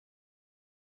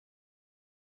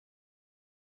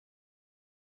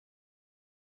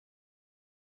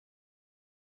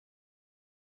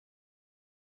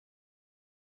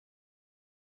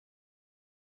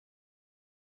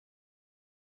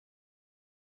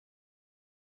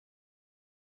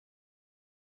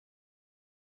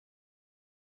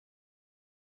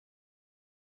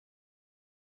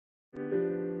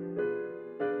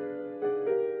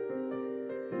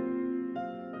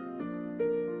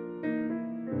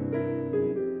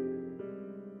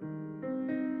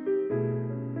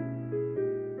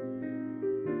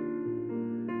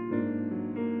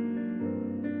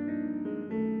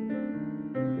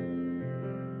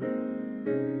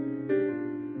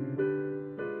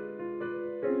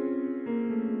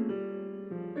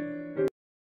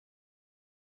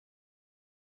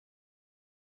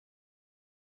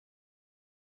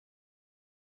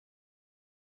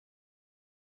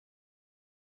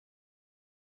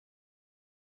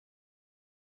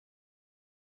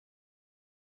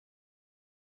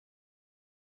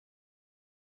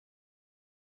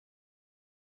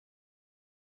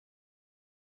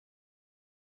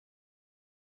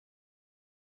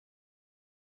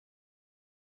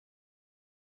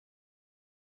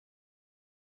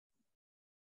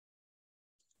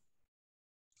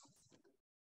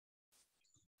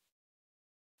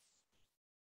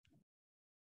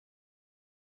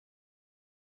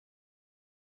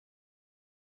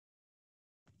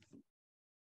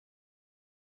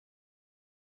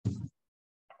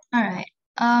All right.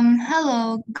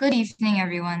 Hello, good evening,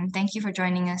 everyone. Thank you for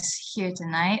joining us here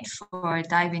tonight for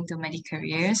Dive into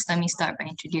Medicareers. Let me start by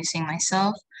introducing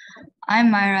myself.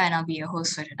 I'm Myra, and I'll be your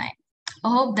host for tonight. I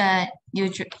hope that you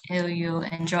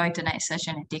enjoy tonight's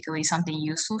session and take away something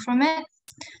useful from it.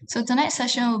 So tonight's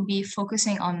session will be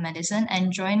focusing on medicine,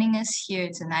 and joining us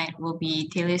here tonight will be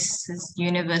Taylor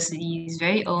University's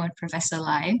very own Professor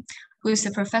Lai, who is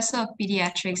the Professor of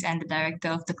Pediatrics and the Director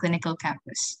of the Clinical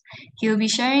Campus. He will be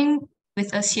sharing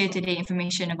with us here today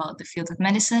information about the field of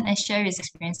medicine and share his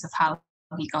experience of how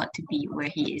he got to be where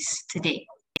he is today.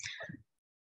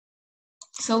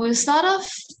 So we'll start off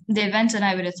the event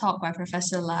tonight with a talk by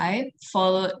Professor Lai,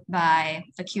 followed by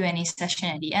a Q&A session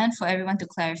at the end for everyone to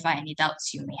clarify any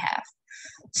doubts you may have.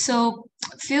 So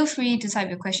feel free to type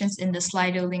your questions in the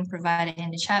Slido link provided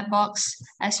in the chat box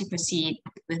as you proceed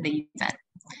with the event.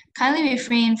 Kindly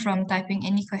refrain from typing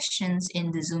any questions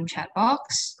in the Zoom chat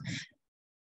box.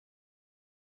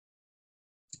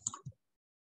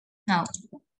 Now,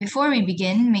 before we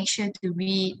begin, make sure to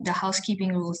read the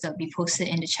housekeeping rules that will be posted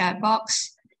in the chat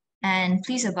box, and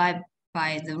please abide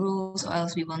by the rules or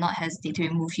else we will not hesitate to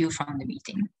remove you from the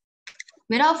meeting.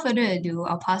 Without further ado,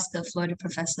 I'll pass the floor to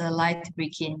Professor Lai to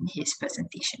begin his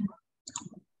presentation.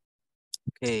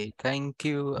 Okay, thank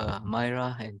you,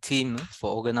 Myra and team for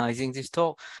organizing this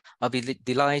talk. I'll be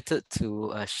delighted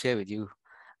to share with you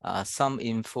some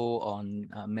info on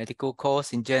medical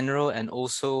course in general and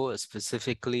also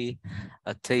specifically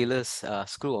Taylor's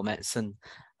School of Medicine.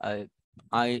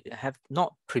 I have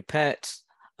not prepared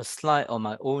a slide on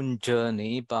my own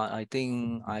journey, but I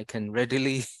think I can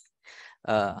readily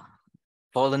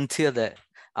volunteer that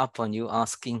up on you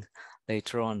asking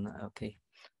later on. Okay.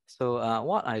 So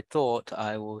what I thought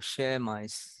I will share my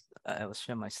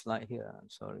slide here. I'm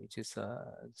sorry, just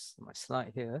my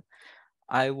slide here.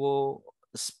 I will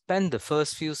spend the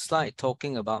first few slides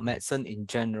talking about medicine in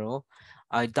general.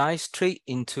 I dive straight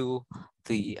into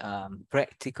the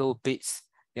practical bits.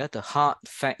 Yeah, the hard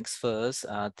facts first,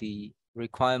 the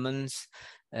requirements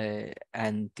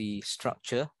and the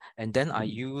structure, and then I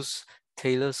use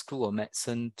Taylor School of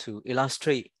Medicine to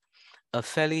illustrate a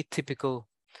fairly typical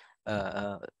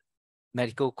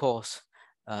medical course.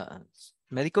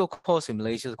 Medical course in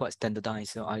Malaysia is quite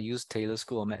standardized, so I use Taylor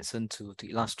School of Medicine to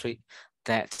illustrate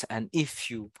that. And if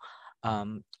you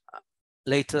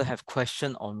later have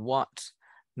question on what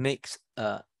makes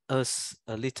us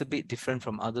a little bit different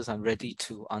from others, I'm ready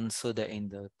to answer that in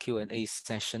the Q&A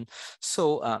session.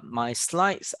 So my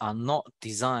slides are not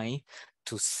designed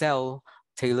to sell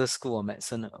Taylor School of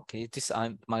Medicine. Okay,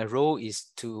 my role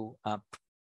is to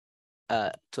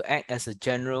act as a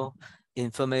general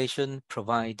information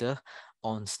provider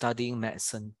on studying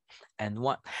medicine and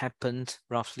what happened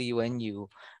roughly when you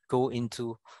go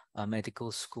into a medical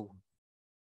school.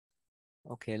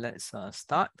 Okay, let's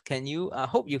start. Can you, I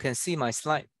hope you can see my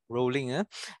slide rolling.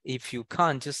 If you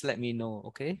can't, just let me know,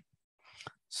 okay?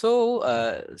 So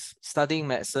studying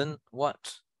medicine,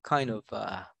 what kind of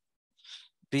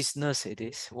business it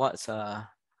is,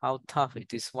 how tough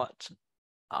it is, what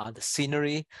are the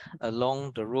scenery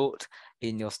along the road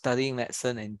in your studying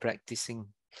medicine and practicing.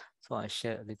 So I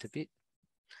share a little bit.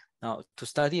 Now, to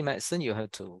study medicine, you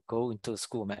have to go into a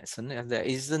school of medicine. And there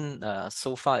isn't,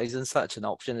 so far, isn't such an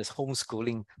option as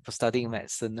homeschooling for studying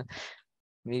medicine.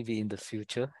 Maybe in the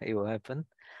future, it will happen.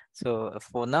 So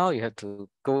for now, you have to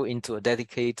go into a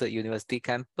dedicated university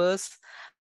campus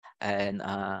and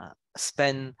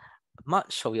spend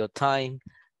much of your time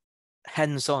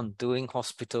hands-on doing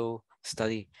hospital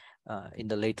study. in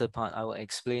the later part. I will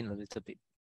explain a little bit.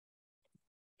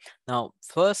 Now,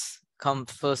 first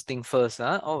thing first,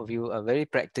 all of you, a very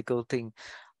practical thing.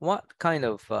 What kind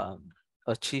of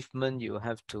achievement you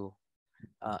have to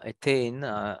attain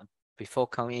before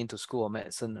coming into school of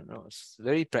medicine? You know, it's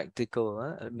very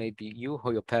practical. Maybe you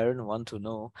or your parent want to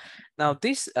know. Now,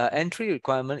 this entry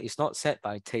requirement is not set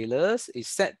by tailors, it's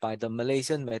set by the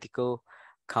Malaysian Medical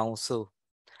Council.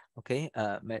 Okay,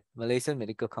 Malaysian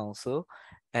Medical Council,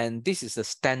 and this is a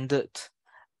standard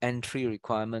entry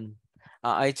requirement.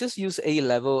 I just use A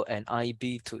level and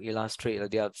IB to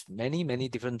illustrate. There are many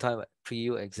different type of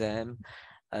pre-U exam.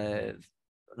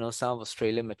 South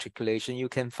Australian matriculation. You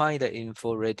can find the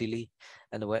info readily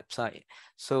on the website.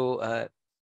 So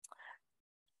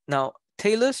now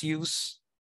tailors use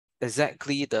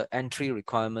exactly the entry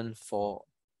requirement for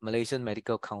Malaysian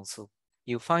Medical Council.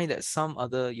 You find that some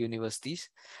other universities,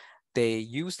 they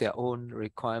use their own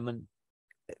requirement,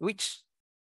 which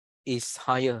is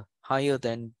higher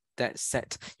than that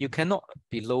set. You cannot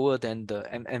be lower than the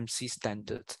MMC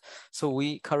standard. So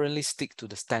we currently stick to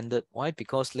the standard. Why?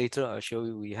 Because later I'll show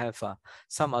you we have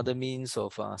some other means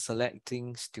of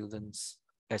selecting students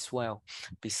as well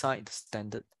beside the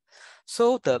standard.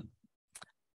 So the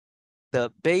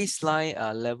baseline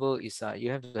level is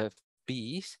you have to have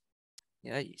B's.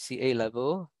 Yeah, you see A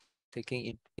level, taking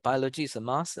in biology is a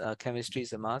must, chemistry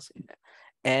is a must,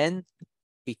 and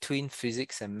between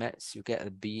physics and maths, you get a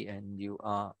B and you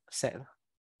are set.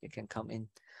 You can come in.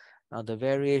 Now the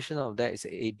variation of that is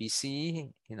ABC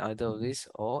in either of this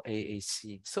or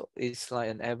AAC. So it's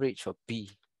like an average of B.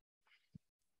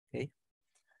 Okay.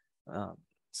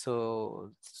 So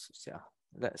yeah,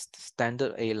 that's the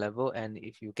standard A level. And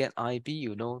if you get IB,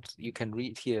 you know, you can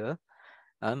read here.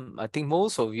 I think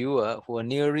most of you who are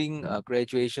nearing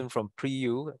graduation from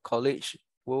pre-U college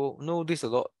will know this a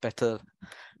lot better,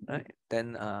 right?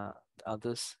 Than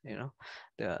others, you know.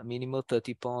 The minimal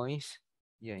 30 points,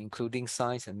 yeah, including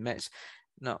science and maths.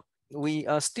 Now, we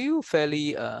are still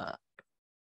fairly, how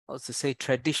to say,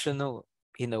 traditional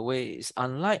in a way. It's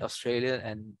unlike Australia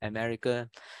and America,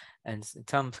 and in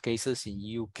some cases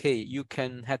in UK, you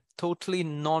can have totally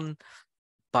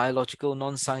biological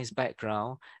non-science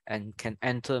background and can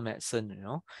enter medicine. You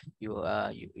know,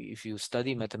 if you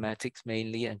study mathematics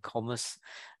mainly and commerce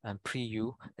and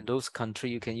pre-U in those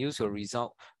countries, you can use your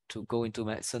result to go into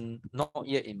medicine. Not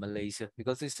yet in Malaysia,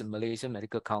 because this is the Malaysian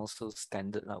Medical Council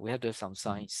standard. We have to have some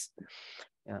science.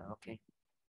 Yeah, okay.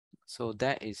 So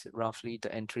that is roughly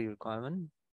the entry requirement.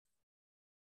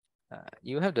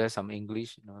 You have to have some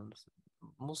English. You know,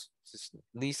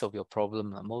 least of your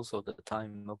problem most of the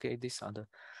time. Okay, these are the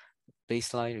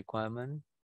baseline requirement.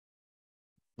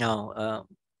 Now,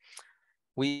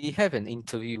 we have an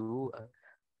interview,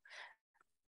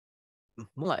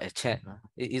 more like a chat.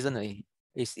 It isn't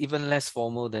it's even less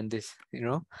formal than this, you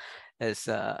know. As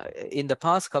in the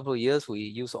past couple of years, we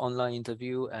use online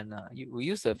interview and we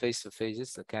use the face-to-face,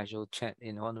 just a casual chat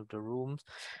in one of the rooms,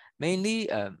 mainly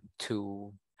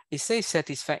to, it says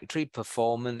satisfactory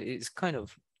performance. It's kind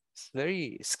of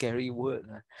very scary word.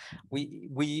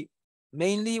 We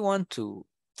mainly want to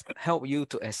help you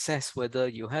to assess whether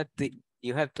you have the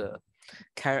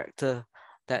character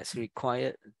that's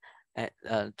required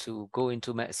to go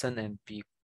into medicine and be,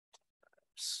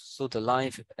 so the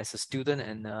life as a student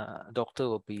and doctor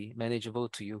will be manageable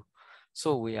to you.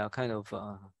 So we are kind of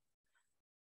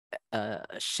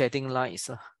shedding lights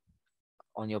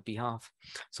on your behalf.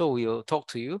 So we will talk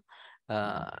to you.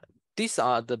 These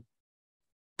are the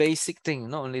basic thing.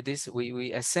 Not only this,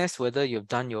 we assess whether you've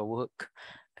done your work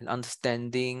and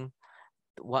understanding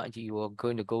what you are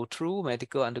going to go through,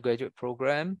 medical undergraduate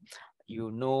program. You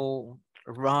know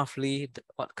roughly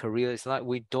what career is like.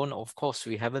 We don't, of course,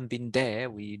 we haven't been there.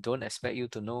 We don't expect you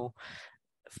to know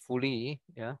fully,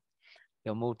 yeah,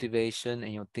 your motivation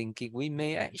and your thinking. We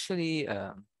may actually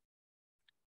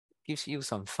give you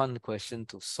some fun question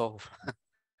to solve,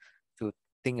 to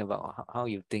think about how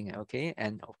you think, okay?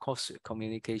 And of course,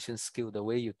 communication skill, the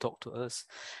way you talk to us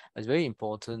is very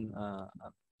important.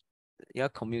 Yeah,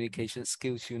 communication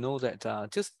skills. You know that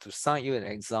just to cite you an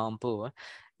example,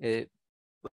 a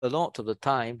lot of the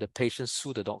time the patients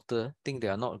sue the doctor, think they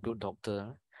are not a good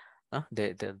doctor.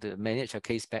 They manage a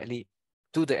case badly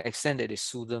to the extent that they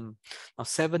sue them. Now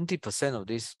 70% of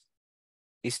this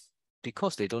is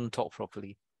because they don't talk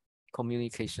properly.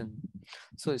 Communication.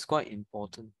 So it's quite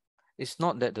important. It's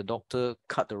not that the doctor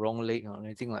cut the wrong leg or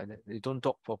anything like that. They don't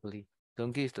talk properly,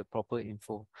 don't give the proper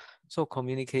info. So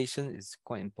communication is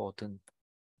quite important.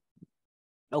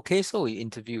 Okay, so we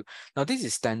interview. Now this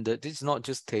is standard. This is not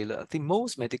just tailored. I think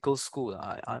most medical school,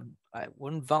 I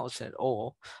wouldn't vouch at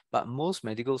all, but most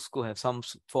medical school have some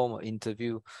form of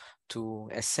interview to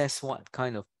assess what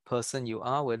kind of person you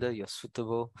are, whether you're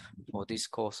suitable for this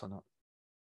course or not.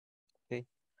 Okay.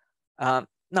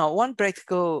 Now one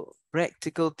practical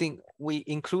thing, we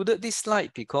included this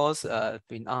slide because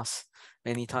been asked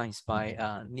many times by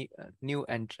new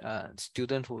and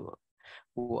student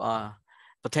who are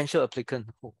potential applicant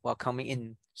who are coming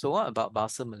in. So what about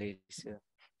Bahasa Malaysia?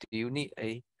 Do you need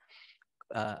a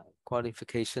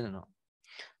qualification or not?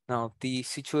 Now the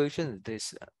situation is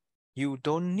this: you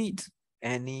don't need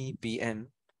any BM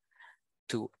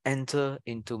to enter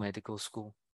into medical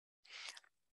school.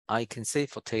 I can say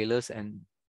for tailors and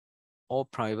all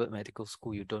private medical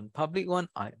school, you don't. Public one,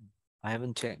 I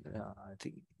haven't checked. I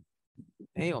think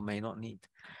may or may not need.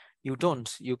 You don't.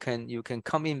 You can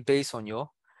come in based on your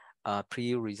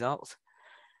pre results.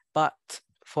 But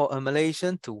for a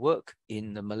Malaysian to work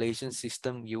in the Malaysian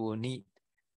system, you will need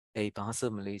a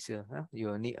Bahasa Malaysia. You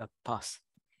will need a pass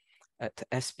at the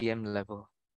SPM level.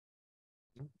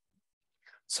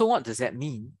 So what does that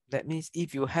mean? That means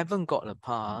if you haven't got a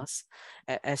pass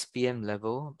at SPM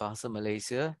level, Bahasa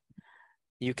Malaysia,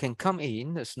 you can come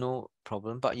in, there's no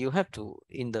problem, but you have to,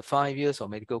 in the 5 years of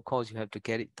medical course, you have to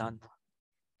get it done.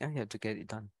 Yeah, you have to get it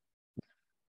done.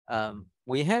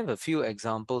 We have a few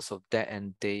examples of that,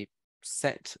 and they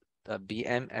set the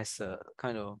BM as a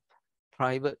kind of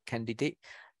private candidate,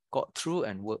 got through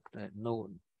and worked,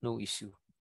 no issue.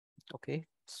 Okay,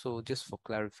 so just for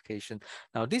clarification.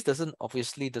 Now, this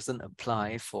obviously doesn't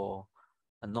apply for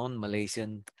a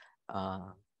non-Malaysian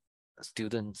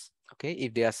students. Okay,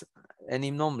 if there's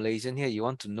any non-Malaysian here, you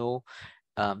want to know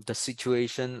the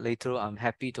situation later, I'm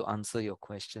happy to answer your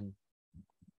question.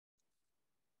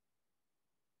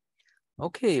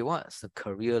 Okay, what's the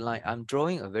career like? I'm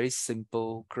drawing a very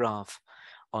simple graph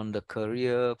on the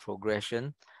career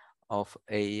progression of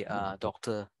a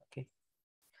doctor. Okay,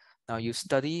 now you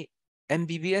study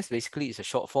MBBS. Basically, is a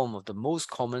short form of the most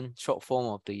common short form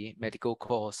of the medical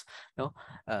course. No,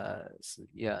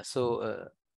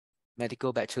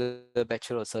 medical bachelor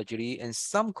of surgery, and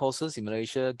some courses in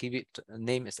Malaysia give it a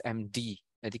name as MD,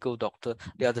 medical doctor.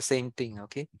 They are the same thing.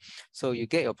 Okay, so you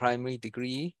get your primary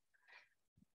degree.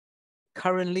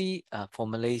 Currently, for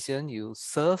Malaysian, you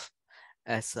serve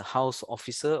as a house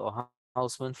officer or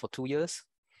houseman for 2 years.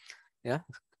 Yeah,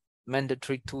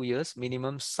 mandatory 2 years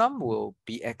minimum. Some will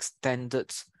be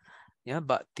extended. Yeah,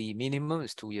 but the minimum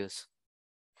is 2 years.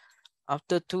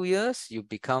 After 2 years, you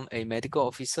become a medical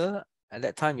officer. At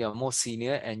that time, you are more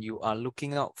senior and you are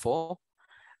looking out for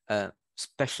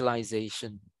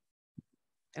specialization.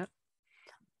 Yeah.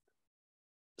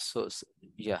 So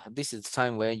yeah, this is the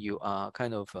time where you are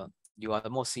kind of you are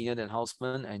more senior than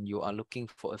houseman and you are looking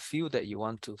for a field that you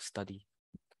want to study.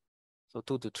 So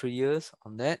 2 to 3 years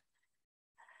on that.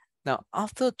 Now,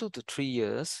 after 2 to 3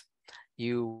 years,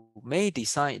 you may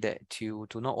decide that you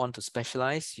do not want to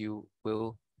specialize. You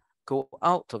will go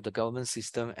out of the government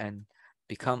system and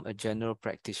become a general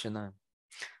practitioner.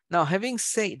 Now, having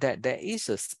said that, there is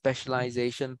a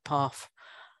specialization path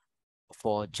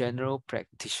for general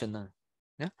practitioner.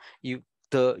 Yeah,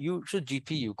 the usual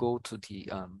GP, you go to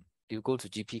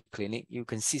GP clinic. You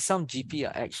can see some GP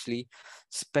are actually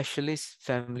specialist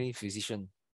family physician.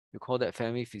 You call that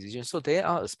family physician. So they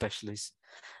are a specialist.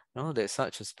 No, there's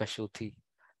such a specialty.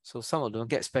 So some of them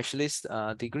get specialist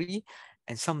degree,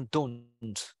 and some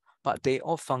don't, but they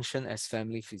all function as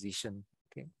family physician.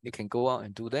 Okay, you can go out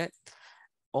and do that,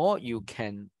 or you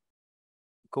can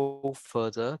go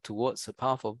further towards a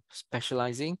path of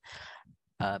specializing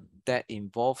that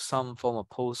involves some form of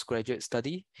postgraduate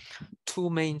study. Two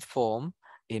main form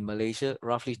in Malaysia,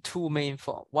 roughly two main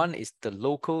form. One is the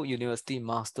local university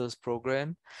master's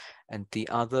program, and the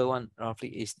other one roughly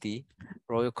is the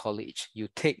Royal College. You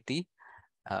take the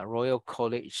Royal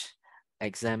College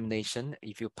examination.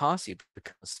 If you pass, you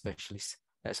become a specialist.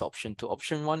 That's option two.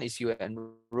 Option one is you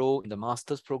enroll in the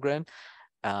master's program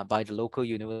by the local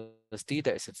university.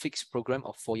 That is a fixed program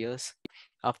of 4 years.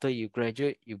 After you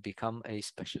graduate, you become a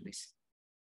specialist.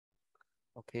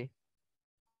 Okay.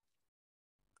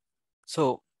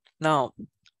 So now,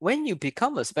 when you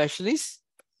become a specialist,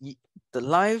 the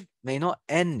life may not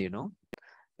end,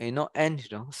 may not end,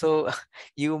 So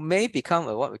you may become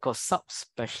a what we call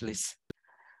subspecialist.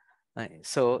 Right?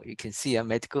 So you can see a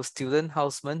medical student,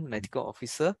 houseman, medical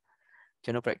officer,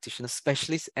 general practitioner,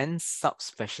 specialist, and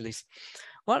subspecialist.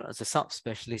 What are the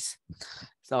subspecialists?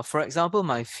 So, for example,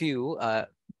 my field,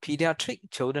 pediatric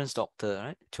children's doctor,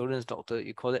 right? Children's doctor,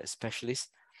 you call it a specialist.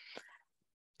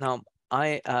 Now,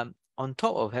 on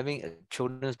top of having a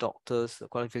children's doctor's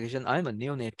qualification, I'm a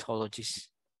neonatologist.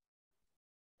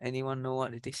 Anyone know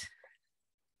what it is?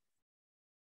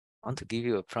 I want to give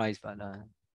you a prize, but I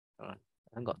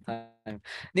haven't got time.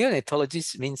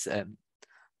 Neonatologist means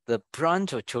the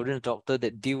branch of children's doctor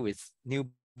that deal with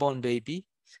newborn baby,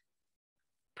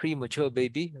 premature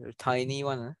baby, tiny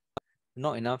one,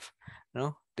 not enough.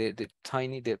 They're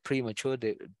tiny, they're premature,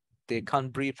 they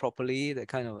can't breathe properly, that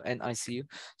kind of NICU.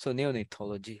 So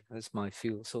neonatology, that's my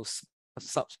field. So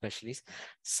subspecialist.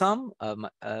 Some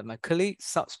my colleagues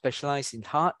subspecialize in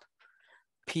heart,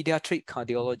 pediatric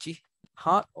cardiology,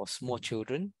 heart or small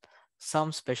children.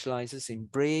 Some specializes in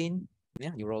brain,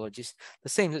 yeah, neurologist. The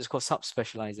same, it's called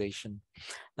subspecialization.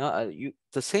 Now,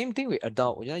 the same thing with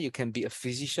adult. Yeah, you can be a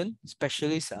physician,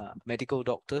 specialist, medical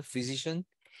doctor, physician,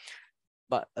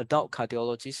 but adult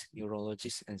cardiologist,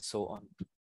 neurologist, and so on.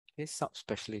 Okay,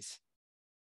 subspecialists.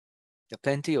 There are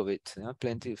plenty of it,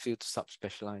 plenty of field to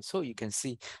subspecialize. So you can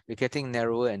see we're getting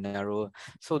narrower and narrower.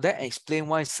 So that explains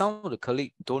why some of the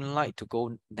colleagues don't like to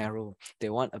go narrow. They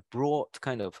want a broad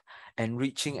kind of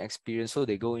enriching experience. So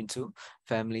they go into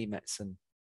family medicine.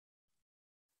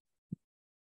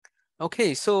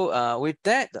 Okay, so with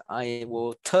that, I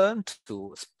will turn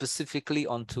to specifically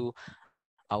onto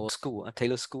our school, a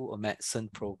Taylor School of Medicine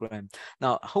program.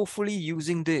 Now, hopefully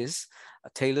using this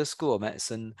Taylor School of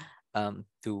Medicine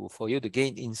for you to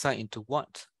gain insight into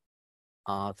what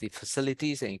are the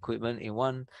facilities and equipment in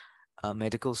one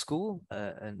medical school,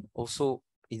 and also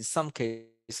in some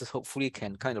cases, hopefully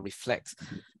can kind of reflect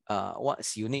what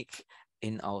is unique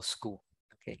in our school.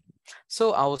 Okay,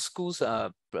 so our school's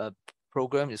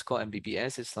program is called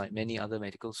MBBS. It's like many other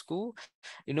medical school.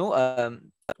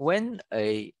 When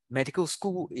a medical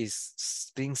school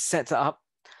is being set up,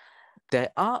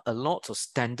 there are a lot of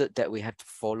standard that we have to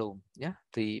follow. Yeah,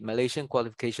 the Malaysian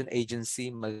Qualification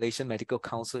Agency, Malaysian Medical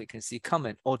Council, you can see, come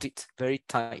and audit very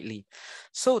tightly.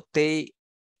 So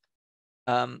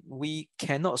we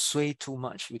cannot sway too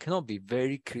much. We cannot be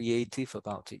very creative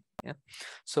about it. Yeah,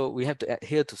 so we have to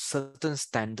adhere to certain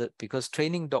standard because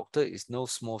training doctor is no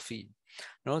small feat.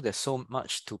 There's so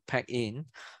much to pack in.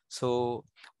 So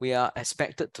we are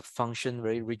expected to function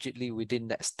very rigidly within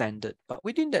that standard. But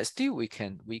within that, still we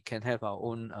can have our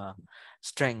own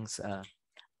strengths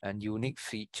and unique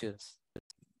features.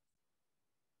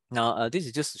 Now, this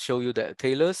is just to show you that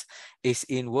Taylor's is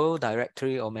in World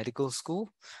Directory of Medical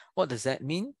School. What does that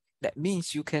mean? That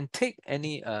means you can take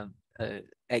any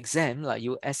exam like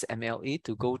USMLE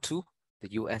to go to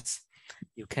the US.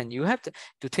 You have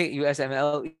to take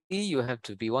USMLE, you have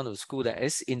to be one of the school that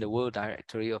is in the World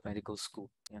Directory of Medical School.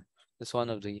 Yeah, that's one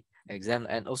of the exam,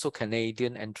 and also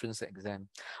Canadian entrance exam.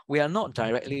 We are not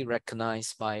directly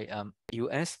recognized by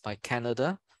US, by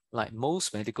Canada, like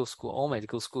most medical school, all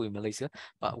medical school in Malaysia,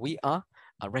 but we are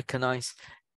recognized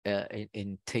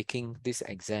in taking this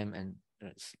exam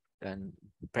and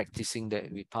practicing that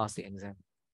we pass the exam.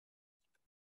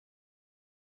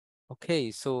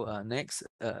 Okay, so next,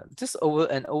 just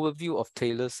an overview of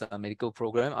Taylor's medical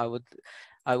program.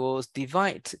 I will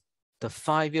divide the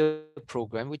 5-year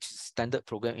program, which is standard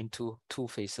program, into 2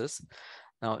 phases.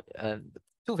 Now,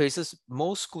 2 phases,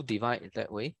 most school divide it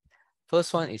that way.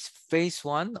 First one is phase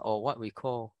 1, or what we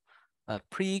call a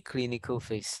preclinical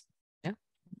phase. Yeah,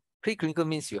 preclinical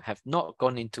means you have not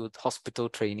gone into hospital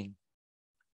training.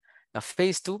 Now,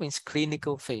 phase 2 means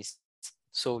clinical phase.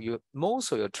 So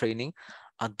most of your training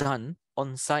are done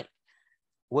on site,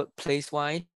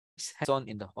 workplace-wise, hands-on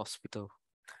in the hospital.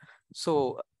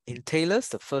 So in Taylor's,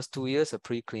 the first 2 years are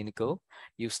preclinical.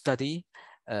 You study,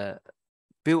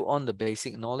 build on the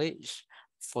basic knowledge.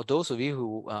 For those of you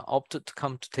who opted to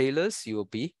come to Taylor's, you will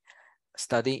be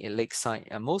studying in Lakeside.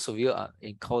 And most of you are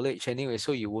in college anyway,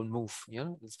 so you won't move.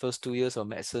 The first 2 years of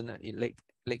medicine in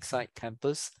Lakeside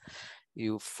campus,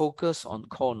 you focus on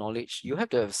core knowledge. You have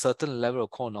to have a certain level of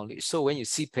core knowledge. So when you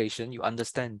see patient, you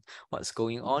understand what's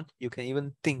going on. You can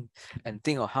even think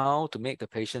of how to make the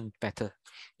patient better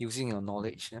using your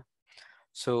knowledge. Yeah?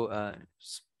 So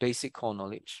basic core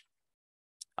knowledge.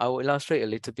 I will illustrate a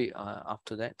little bit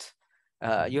after that.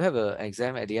 You have an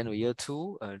exam at the end of year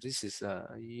 2. This is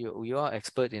you are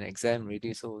expert in exam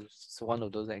already, so it's one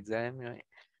of those exams, right?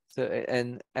 So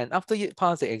and after you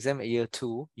pass the exam at year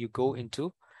 2, you go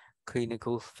into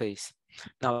clinical phase.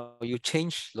 Now you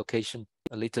change location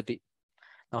a little bit.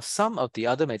 Now some of the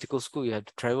other medical school you have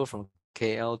to travel from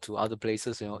KL to other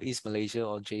places, East Malaysia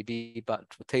or JB, but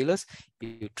for Taylor's,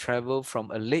 you travel from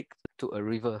a lake to a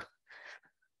river.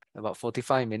 About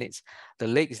 45 minutes. The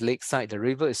lake is lakeside. The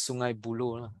river is Sungai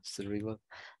Buloh. It's the river.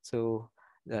 So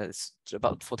it's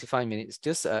about 45 minutes,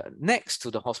 just next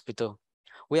to the hospital.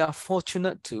 We are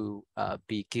fortunate to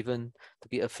be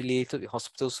affiliated with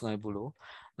Hospital Sungai Buloh.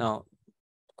 Now,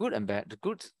 good and bad. The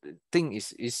good thing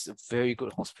is a very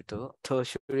good hospital,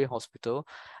 tertiary hospital,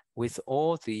 with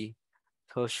all the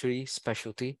tertiary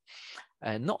specialty.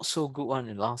 And not so good one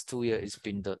in the last 2 years, it's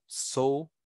been the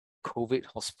sole COVID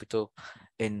hospital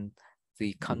in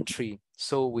the country.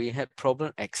 So we had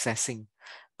problem accessing,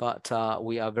 but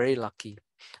we are very lucky.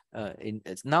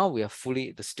 Now we are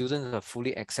the students are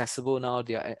fully accessible now.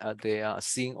 They are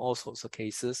seeing all sorts of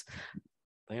cases.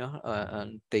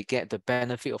 And they get the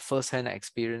benefit of first-hand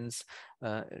experience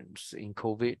in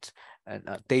COVID,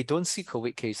 and they don't see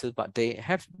COVID cases, but they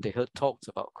heard talks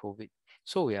about COVID.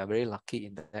 So we are very lucky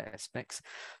in that aspects.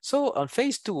 So on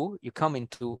phase 2, you come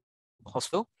into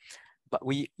hospital, but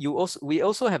we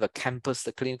also have a campus,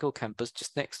 the clinical campus,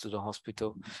 just next to the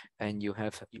hospital, and you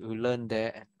learn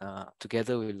there, and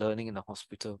together we're learning in the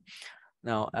hospital.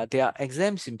 Now there are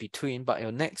exams in between, but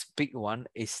your next big one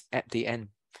is at the end,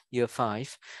 year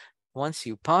 5. Once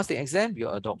you pass the exam,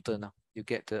 you're a doctor now. You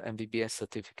get the MBBS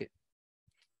certificate.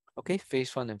 Okay,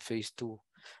 phase 1 and phase 2,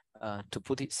 to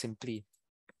put it simply.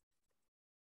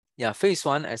 Yeah, phase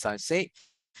 1, as I said,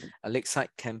 a lakeside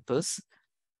campus,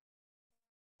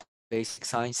 basic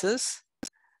sciences.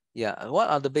 Yeah, what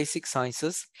are the basic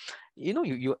sciences? You know,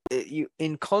 you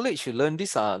in college you learn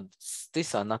these are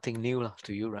nothing new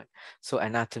to you, right? So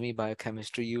anatomy,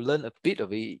 biochemistry, you learn a bit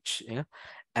of each. Yeah,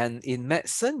 and in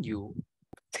medicine you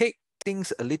take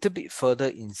things a little bit further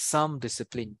in some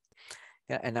discipline.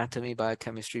 Yeah, anatomy,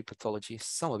 biochemistry, pathology.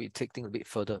 Some of it take things a bit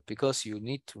further because you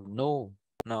need to know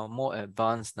now, more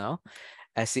advanced now,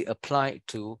 as it applied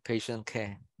to patient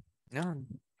care. Yeah,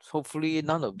 hopefully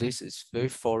none of this is very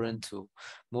foreign to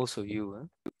most of you.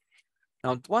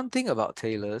 Now, one thing about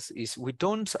tailors is we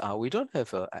don't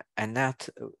have a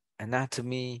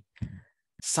anatomy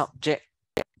subject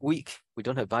week. We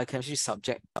don't have biochemistry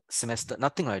subject semester.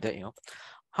 Nothing like that.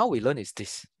 How we learn is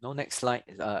this. No, next slide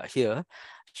here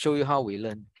show you how we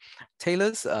learn.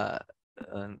 Taylor's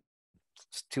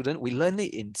student, we learn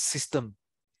it in system.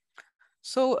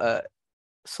 So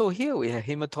so here we have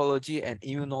hematology and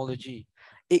immunology.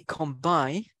 It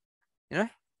combines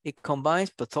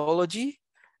pathology,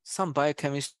 some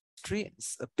biochemistry,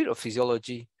 a bit of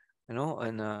physiology,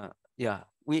 and yeah,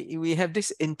 we have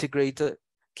this integrated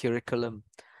curriculum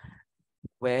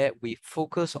where we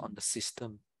focus on the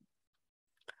system.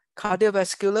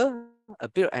 Cardiovascular, a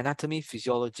bit of anatomy,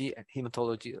 physiology, and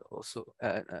hematology also.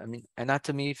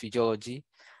 Anatomy, physiology,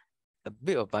 a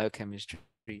bit of biochemistry.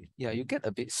 Yeah, you get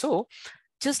a bit. So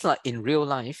just like in real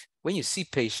life, when you see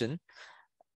patient,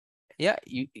 yeah,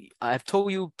 I've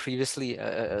told you previously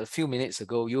a few minutes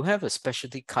ago, you have a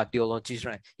specialty cardiologist,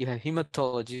 right? You have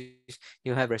hematologist,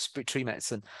 you have respiratory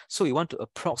medicine. So you want to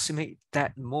approximate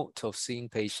that mode of seeing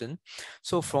patient.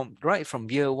 So right from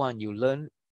year 1, you learn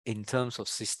in terms of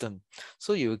system.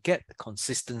 So you get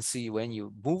consistency when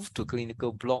you move to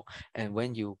clinical block and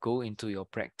when you go into your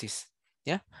practice.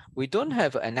 Yeah, we don't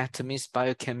have anatomist,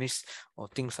 biochemist, or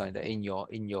things like that in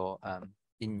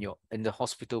the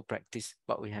hospital practice,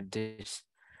 but we have this.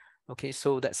 Okay,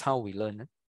 so that's how we learn.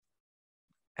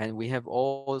 And we have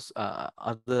all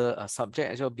other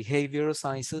subjects as well. Behavioral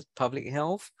sciences, public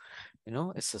health,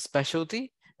 it's a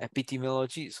specialty.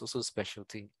 Epidemiology is also a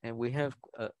specialty, and we have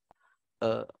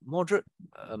a moderate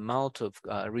amount of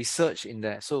research in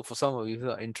there. So for some of you who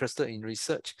are interested in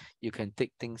research, you can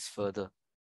take things further.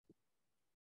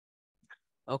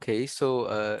 Okay,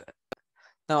 so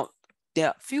now there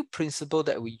are a few principles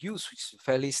that we use, which is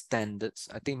fairly standards.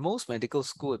 I think most medical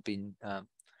schools have been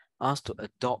asked to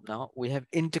adopt now. We have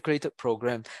integrated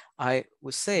program. I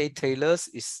would say Taylor's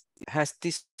has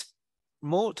this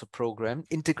mode program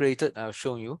integrated. I'll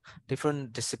show you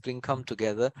different discipline come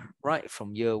together right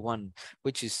from year 1,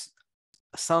 which is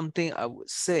something I would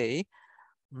say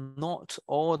not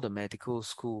all the medical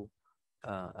school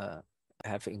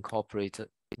have incorporated.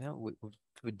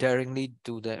 We daringly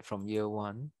do that from year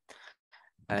 1.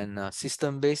 And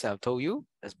system-based, I've told you,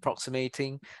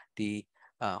 approximating the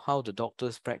how the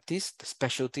doctors practice, the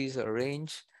specialties are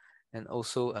arranged, and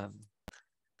also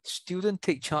students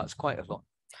take charge quite a lot.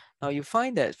 Now you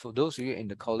find that for those of you in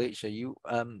the college, you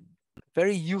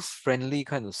very youth-friendly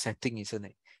kind of setting, isn't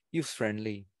it?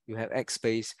 Youth-friendly. You have X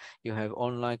space, you have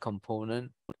online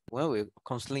component. Well, we're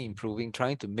constantly improving,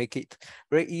 trying to make it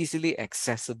very easily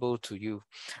accessible to you.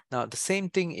 Now, the same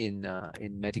thing in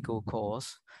medical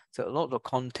course. So a lot of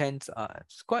content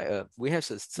it's we have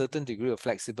a certain degree of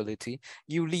flexibility.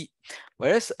 You lead,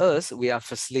 whereas us, we are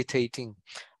facilitating.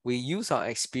 We use our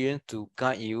experience to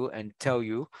guide you and tell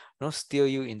you, steer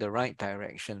you in the right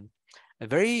direction. A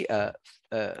very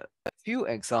few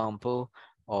example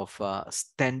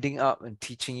standing up and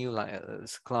teaching you like a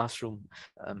classroom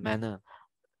manner.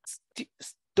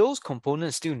 Those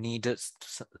components still needed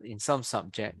in some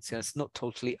subjects. It's not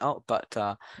totally out,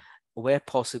 but where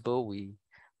possible, we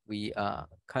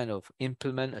kind of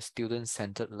implement a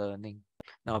student-centered learning.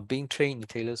 Now, being trained in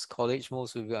Taylor's College,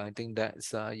 most of you, I think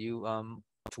that's you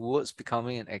towards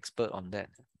becoming an expert on that.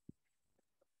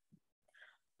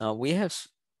 Now we have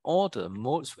all the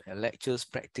modes. We have lectures,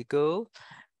 practical,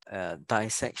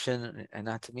 dissection,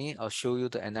 anatomy. I'll show you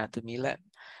the anatomy lab.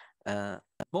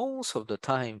 Most of the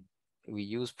time, we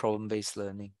use problem-based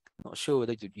learning. Not sure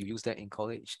whether you use that in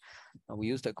college. We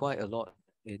use that quite a lot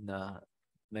in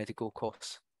medical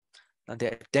course. And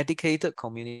there are dedicated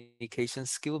communication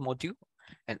skill module,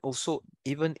 and also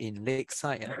even in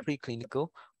Lakeside and preclinical,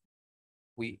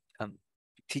 we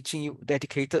teaching you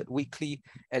dedicated weekly,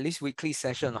 at least weekly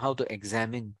session on how to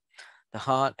examine the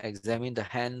heart, examine the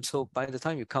hand. So by the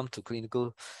time you come to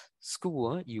clinical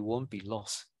school, you won't be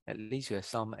lost. At least you have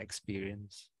some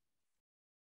experience.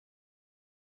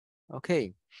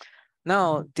 Okay.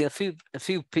 Now there are a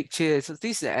few pictures. This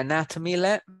is the anatomy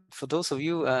lab. For those of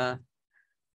you I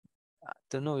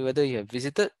don't know whether you have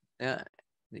visited.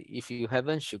 If you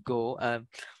haven't, should go.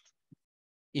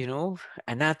 You know,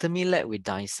 anatomy lab, we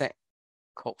dissect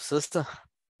corpses,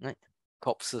 right?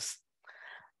 Corpses.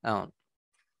 Now,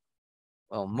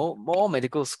 well, more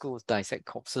medical schools dissect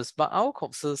corpses, but our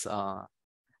corpses are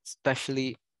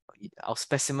specially, our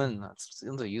specimen, I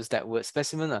want to use that word,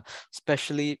 specimen are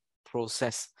specially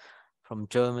processed from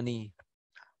Germany.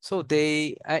 So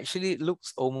they actually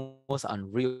looks almost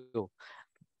unreal.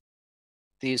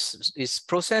 This is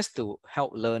processed to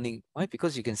help learning, right?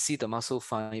 Because you can see the muscle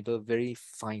fiber very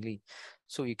finely,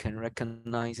 so you can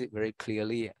recognize it very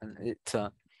clearly, and it's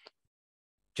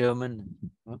German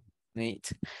made,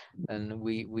 and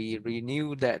we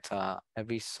renew that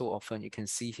every so often. You can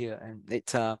see here, and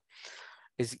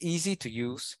it's easy to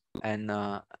use, and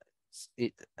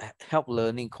it help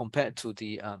learning compared to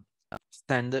the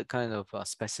standard kind of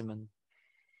specimen.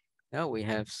 Now we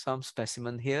have some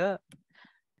specimen here.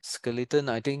 Skeleton,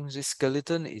 I think this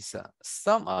skeleton is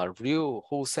some are real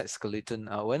whole set skeleton.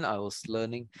 When I was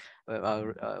learning, I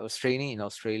was training in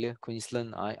Australia,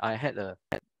 Queensland, I had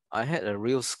a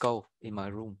real skull in my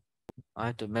room. I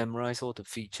had to memorize all the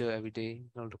feature every day,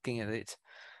 looking at it.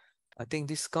 I think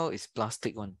this skull is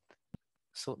plastic one,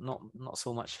 so not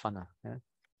so much fun.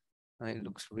 Yeah? It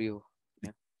looks real.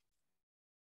 Yeah.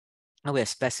 Now we have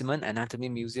specimen anatomy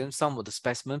museum. Some of the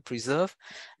specimen preserved,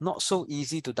 not so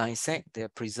easy to dissect. They're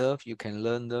preserved. You can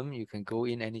learn them. You can go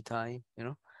in anytime.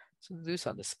 So these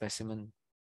are the specimen.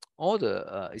 All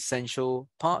the essential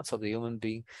parts of the human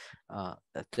being are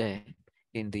there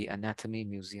in the anatomy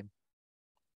museum.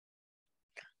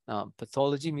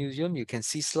 Pathology museum, you can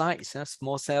see slides,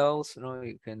 small cells.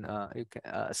 You can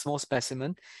small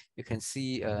specimen. You can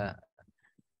see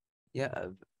yeah,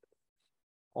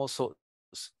 all sorts.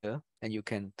 Yeah, and you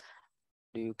can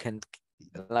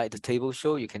like the table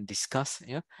show. You can discuss.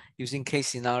 Yeah, using case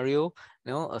scenario.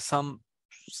 Some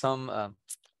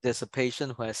there's a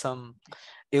patient who has some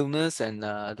illness, and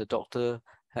the doctor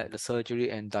had the surgery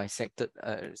and resected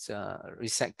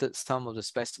some of the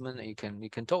specimen, and you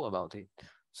can talk about it.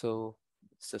 So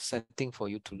it's a setting for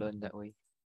you to learn that way.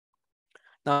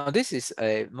 Now this is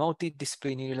a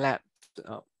multidisciplinary lab.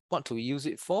 What do we use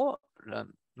it for?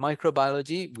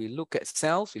 Microbiology, we look at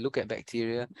cells, we look at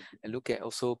bacteria, and look at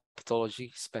also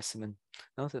pathology specimen.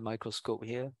 Now the microscope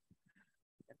here.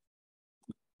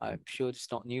 I'm sure it's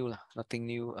not new, nothing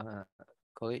new.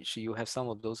 College, you have some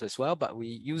of those as well, but we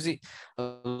use it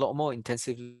a lot more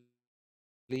intensively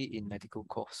in medical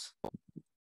course.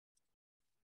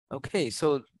 Okay,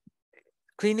 so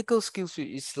clinical skills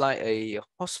is like a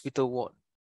hospital ward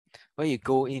where you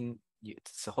go in,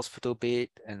 it's a hospital bed,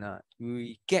 and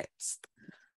we get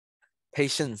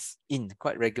patients in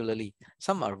quite regularly.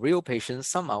 Some are real patients,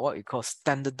 some are what we call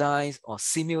standardized or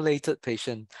simulated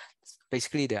patients.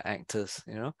 Basically, they're actors.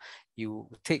 You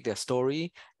take their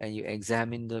story and you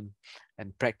examine them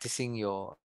and practicing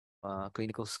your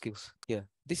clinical skills here.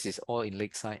 This is all in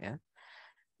Lakeside,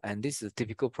 and this is a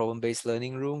typical problem-based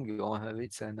learning room. You all have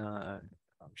it, and I'm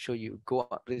sure you go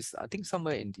up this. I think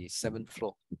somewhere in the 7th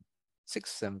floor,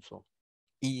 6th, 7th floor.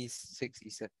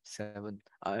 E6, E7.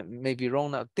 I may be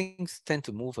wrong now. Things tend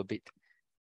to move a bit.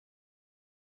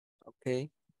 Okay.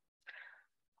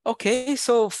 Okay,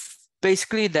 so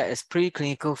basically that is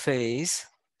preclinical phase.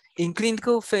 In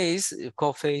clinical phase, you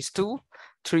call phase 2,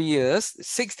 3 years.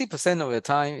 60% of your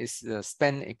time is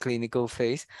spent in clinical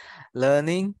phase,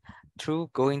 learning,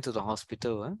 through going to the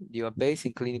hospital. You are based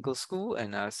in clinical school,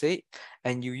 and I say,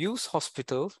 and you use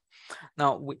hospitals.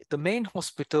 Now, the main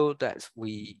hospital that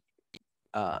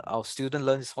our student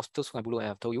learns hospital Sungai Buloh, I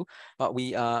have told you, but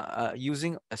we are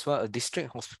using as well a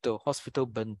district hospital, Hospital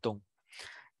Bentong.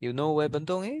 You know where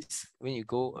Bentong is? When you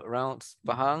go around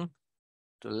Pahang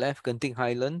to the left, Genting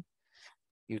Highland,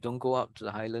 you don't go up to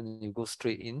the highland, you go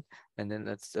straight in, and then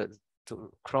that's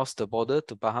to cross the border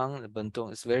to Pahang,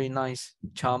 Bentong. It's very nice,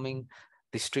 charming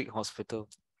district hospital,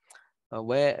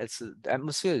 where the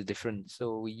atmosphere is different.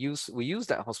 So we use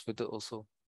that hospital also.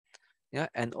 Yeah,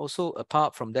 and also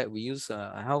apart from that, we use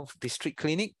a health district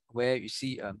clinic where you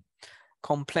see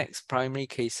complex primary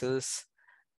cases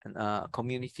and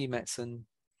community medicine.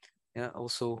 Yeah,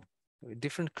 also a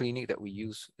different clinic that we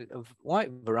use, a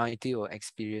wide variety of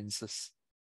experiences.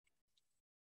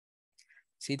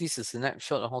 See, this is a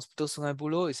snapshot of Hospital Sungai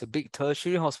Buloh. It's a big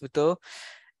tertiary hospital.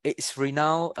 It's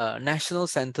renowned national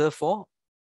center for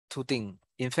two things: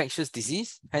 infectious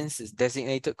disease, hence it's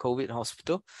designated COVID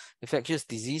hospital, infectious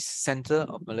disease center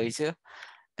of Malaysia,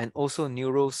 and also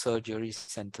neurosurgery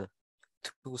center,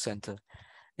 two center.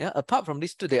 Yeah, apart from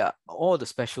these two, there are all the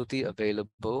specialty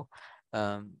available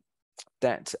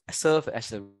that serve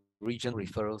as a regional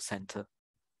referral center.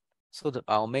 So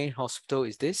our main hospital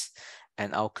is this,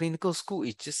 and our clinical school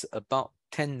is just about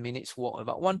 10 minutes walk,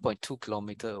 about 1.2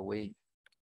 kilometer away.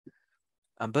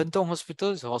 And Bentong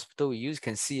Hospital is a hospital we use. You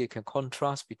can see, you can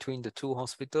contrast between the two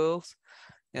hospitals.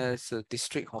 It's a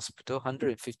district hospital,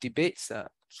 150 beds.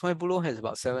 Sungai Buloh has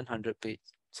about 700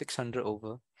 beds, 600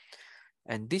 over.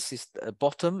 And this is the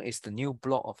bottom is the new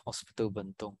block of Hospital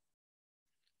Bentong.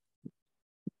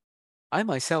 I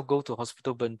myself go to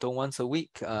Hospital Bentong once a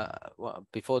week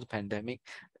before the pandemic,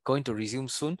 going to resume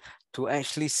soon, to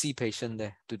actually see patient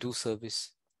there, to do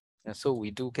service. And so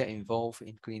we do get involved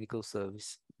in clinical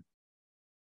service.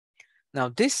 Now,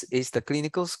 this is the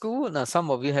clinical school. Now,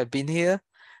 some of you have been here.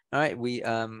 All right,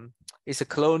 it's a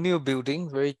colonial building,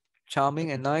 very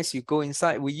charming and nice. You go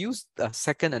inside. We use the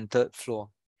second and third floor.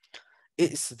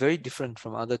 It's very different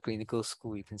from other clinical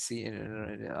school. You can see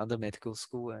in other medical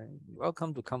school.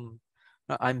 Welcome to come.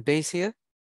 I'm based here.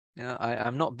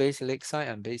 I'm not based in Lakeside.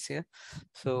 I'm based here.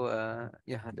 So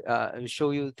I'll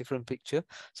show you a different picture.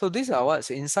 So these are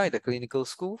what's inside the clinical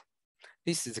school.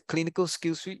 This is a clinical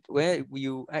skill suite where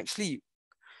you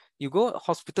go to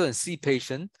hospital and see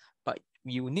patient, but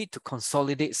you need to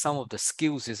consolidate some of the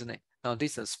skills, isn't it? Now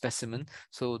this is a specimen,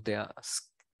 so there are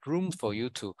room for you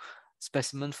to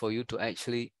specimen for you to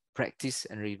actually practice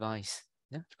and revise.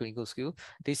 Yeah, clinical skill.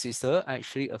 This is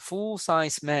actually a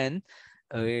full-size man,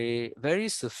 a very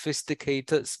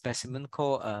sophisticated specimen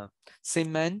called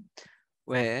same man,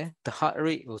 where the heart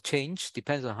rate will change,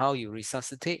 depends on how you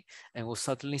resuscitate, and will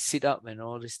suddenly sit up and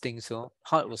all these things. So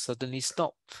heart will suddenly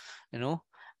stop,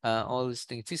 all these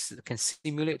things. This can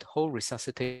simulate the whole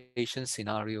resuscitation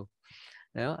scenario.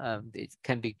 It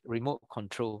can be remote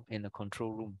control in a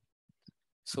control room.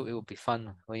 So it will be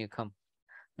fun when you come.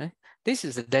 This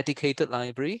is a dedicated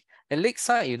library. At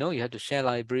Lakeside, you have to share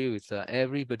library with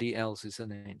everybody else,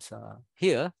 isn't it?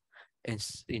 Here in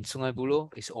Sungai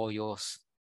Buloh, it's all yours.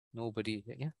 Nobody,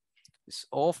 yeah. It's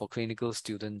all for clinical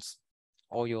students,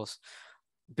 all yours.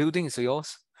 Building is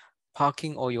yours,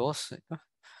 parking all yours.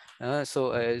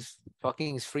 So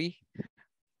parking is free.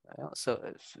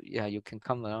 Yeah, you can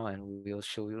come around and we'll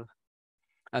show you.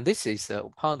 And this is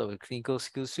part of a clinical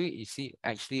skill suite. You see,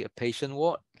 actually a patient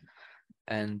ward,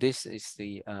 and this is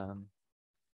the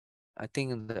I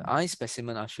think the eye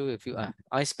specimen. I'll show you a few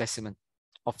eye specimen.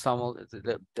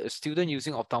 The student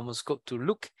using ophthalmoscope to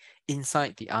look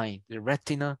inside the eye, the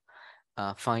retina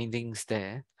findings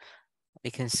there.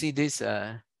 You can see this.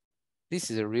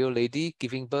 This is a real lady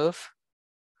giving birth.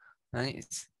 Right?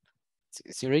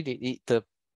 It's already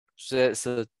there's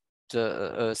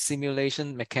a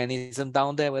simulation mechanism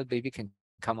down there where baby can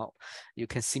come out. You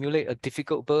can simulate a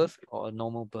difficult birth or a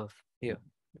normal birth here.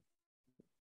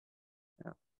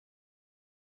 Yeah.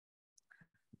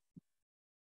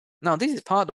 Now this is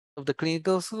part of the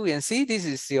clinical school. You can see this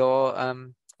is your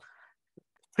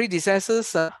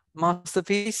predecessor's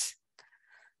masterpiece.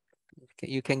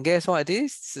 You can guess what it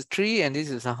is. It's a tree, and this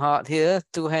is a heart here.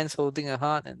 Two hands holding a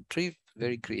heart, and tree.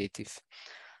 Very creative.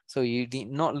 So you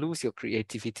need not lose your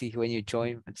creativity when you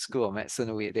join School of Medicine.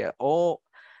 There are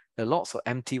lots of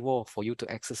empty wall for you to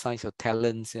exercise your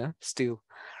talents. Yeah, still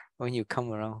when you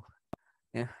come around.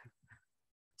 Yeah.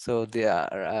 So there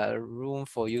are room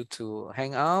for you to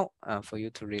hang out, for you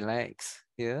to relax.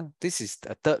 Yeah. This is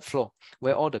the third floor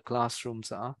where all the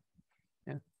classrooms are.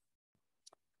 Yeah.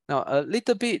 Now a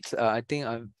little bit, I think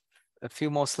a few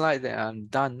more slides that I'm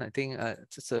done. I think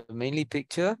just a mainly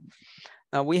picture.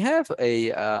 Now we have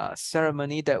a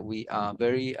ceremony that we are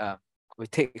very we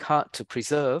take hard to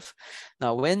preserve.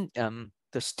 Now when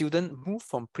the student move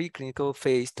from preclinical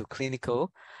phase to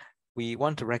clinical, we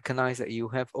want to recognize that you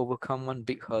have overcome one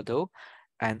big hurdle,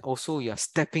 and also you're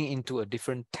stepping into a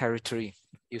different territory.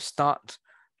 You start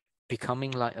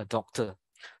becoming like a doctor.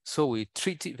 So we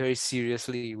treat it very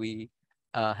seriously. We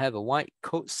have a white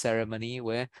coat ceremony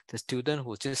where the student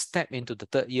who just stepped into the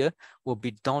third year will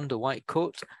be donned the white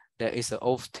coat. There is an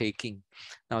oath taking.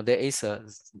 Now there is a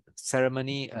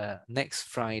ceremony next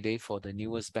Friday for the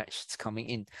newest batch coming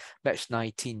in, batch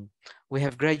 19. We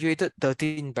have graduated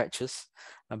 13 batches.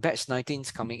 Batch 19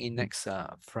 is coming in next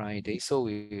Friday. So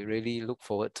we really look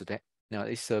forward to that. Now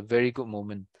it's a very good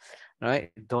moment,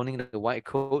 right? Donning the white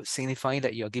coat, signifying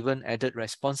that you're given added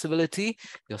responsibility.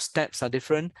 Your steps are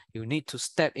different. You need to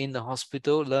step in the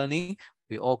hospital learning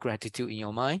with all gratitude in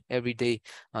your mind every day.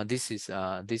 This is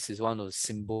one of the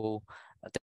symbol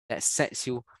that sets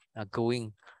you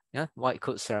going. Yeah, white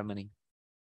coat ceremony.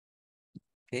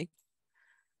 Okay.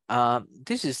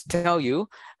 This is tell you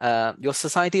your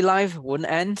society life won't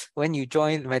end when you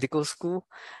join medical school.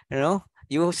 You know,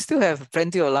 you still have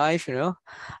plenty of life. You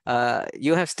know,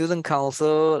 you have student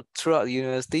council throughout the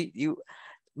university.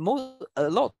 A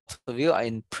lot of you are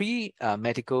in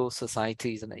pre-medical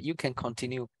societies, and you can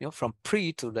continue, from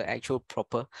pre to the actual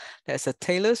proper. There's a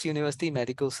Taylor's University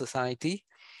Medical Society.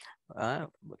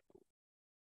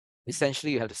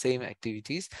 Essentially, you have the same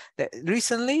activities. That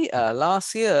recently,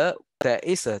 last year, there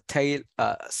is a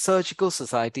surgical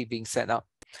society being set up.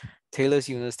 Taylor's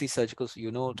University Surgical,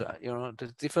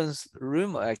 the different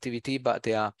room of activity, but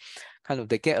they are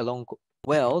they get along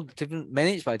well, different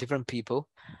managed by different people,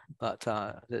 but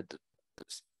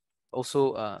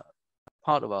also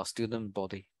part of our student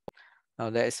body. Now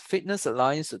there is Fitness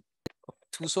Alliance,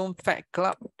 Tucson Fat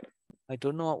Club. I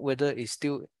don't know whether it's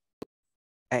still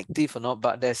active or not,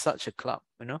 but there's such a club,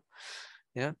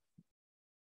 yeah.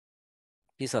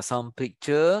 These are some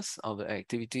pictures of the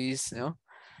activities,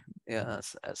 yeah,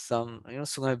 some,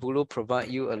 Sungai Buloh provide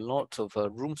you a lot of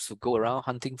rooms to go around,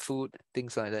 hunting food,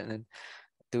 things like that, and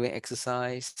doing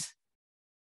exercise.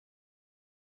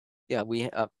 Yeah, we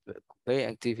are very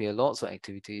active here, lots of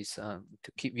activities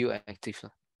to keep you active.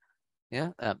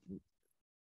 Yeah,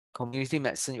 community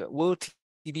medicine, World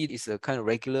TB is a kind of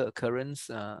regular occurrence,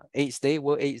 AIDS Day,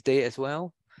 World AIDS Day as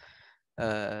well.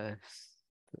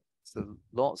 So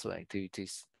lots of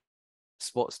activities,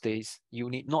 sports days. You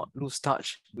need not lose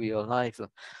touch with your life.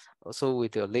 Also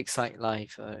with your lakeside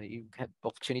life, you have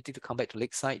opportunity to come back to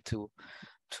lakeside to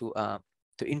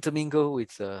intermingle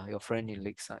with your friend in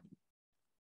lakeside.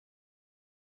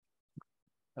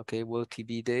 Okay, World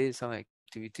TB Day, some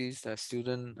activities,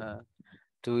 student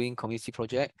doing community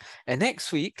project. And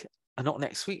next week, not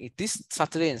next week, this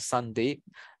Saturday and Sunday,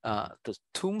 the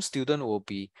TUM student will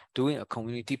be doing a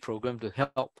community program to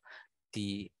help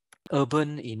the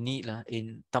urban in need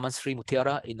in Taman Sri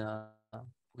Mutiara in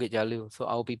Bukit Jalil. So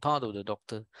I'll be part of the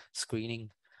doctor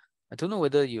screening. I don't know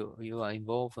whether you are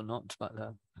involved or not, but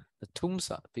the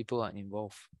TUMs people are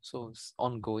involved. So it's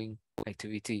ongoing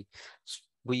activity.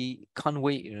 We can't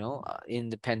wait, in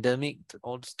the pandemic,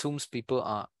 all the TUMs people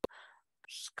are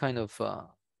kind of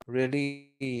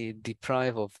really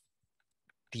deprived of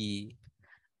the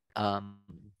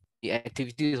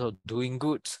activities of doing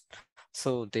good.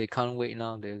 So they can't wait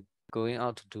now. They're going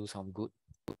out to do some good.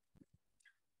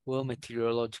 World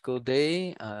Meteorological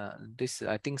Day. This,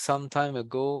 I think, some time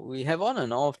ago, we have on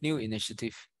and off new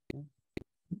initiative.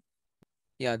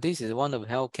 Yeah, this is one of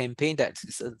health campaign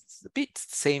that's a bit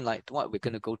same like what we're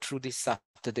going to go through this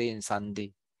Saturday and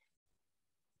Sunday.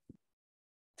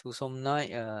 Tucson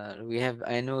night, we have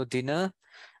annual dinner,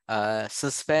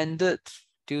 suspended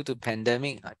due to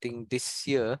pandemic. I think this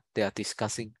year they are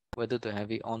discussing whether to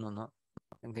have it on or not.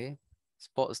 Okay,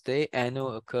 Sports Day,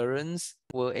 annual occurrence,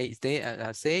 World AIDS Day, as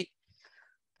I say,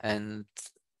 and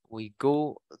we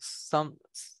go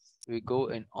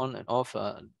and on and off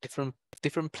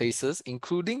different places,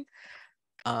 including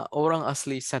Orang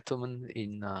Asli settlement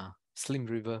in Slim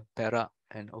River, Perak,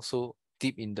 and also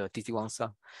deep in the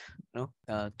Titiwangsa,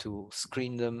 to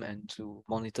screen them and to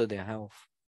monitor their health.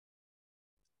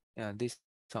 Yeah, these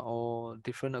are all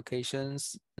different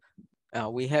occasions.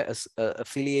 We had a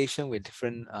affiliation with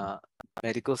different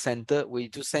medical center. We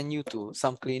do send you to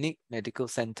some clinic, medical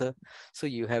center, so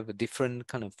you have a different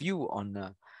kind of view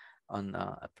on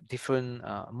different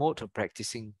mode of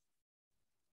practicing.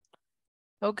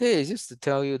 Okay, just to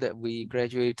tell you that we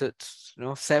graduated,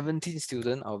 17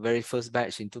 students, our very first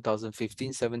batch in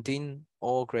 2015, 17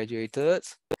 all graduated.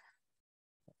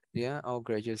 Yeah, all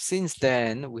graduates. Since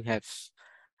then, we have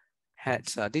had,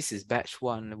 this is batch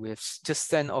 1. We have just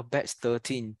sent off batch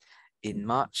 13 in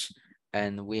March,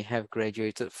 and we have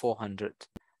graduated 400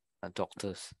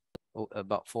 doctors,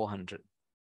 about 400.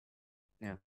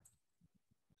 Yeah,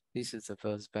 this is the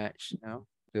first batch. You know,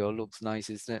 they all looks nice,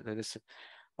 isn't it? That is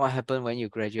what happened when you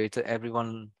graduated.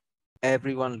 Everyone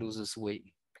loses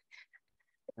weight.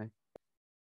 Right?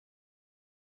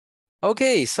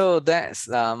 Okay, so that's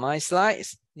my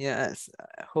slides. Yes,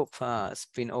 I hope it's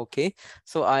been okay.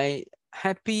 So I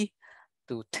happy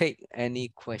to take any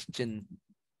question,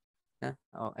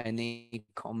 or any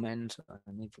comment or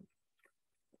anything.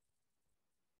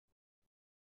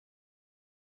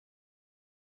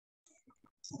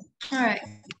 All right.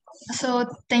 So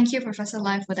thank you, Professor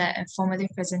Lai, for that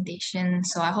informative presentation.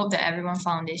 So I hope that everyone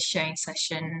found this sharing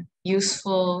session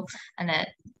useful and that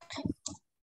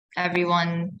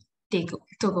everyone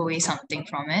took away something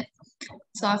from it.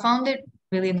 So I found it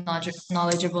really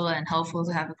knowledgeable and helpful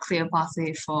to have a clear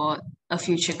pathway for a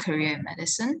future career in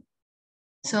medicine.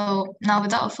 So now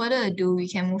without further ado, we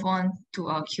can move on to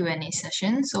our Q&A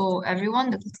session. So everyone,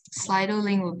 the Slido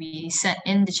link will be sent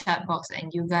in the chat box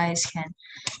and you guys can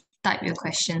type your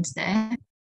questions there.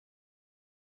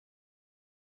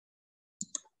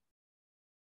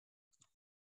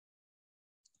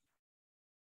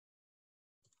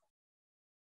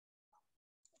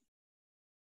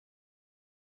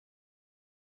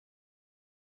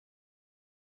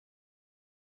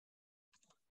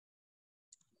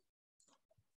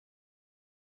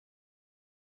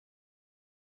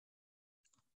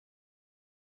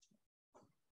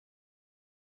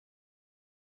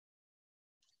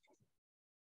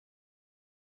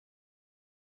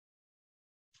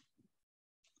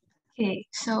 Okay,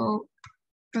 so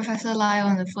Professor Lai,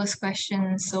 on the first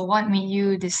question, so what made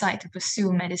you decide to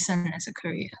pursue medicine as a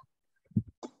career?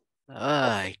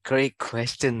 Great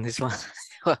question, this one.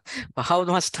 But how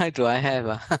much time do I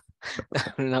have?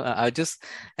 No, I just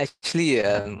actually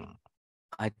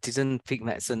I didn't pick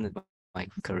medicine as my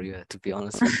career, to be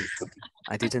honest with you.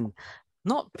 I didn't,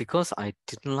 not because I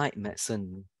didn't like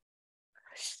medicine.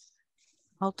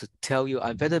 How to tell you?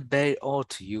 I better bear it all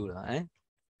to you, right?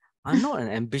 I'm not an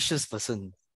ambitious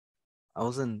person. I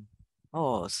wasn't.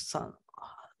 Oh, son,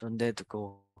 don't dare to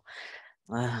go.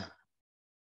 Uh,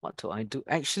 what do I do?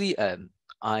 Actually,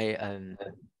 I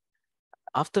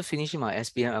after finishing my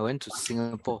SPM, I went to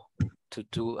Singapore to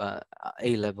do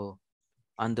A level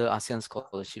under ASEAN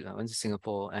scholarship. I went to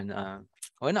Singapore, and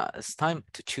when it's time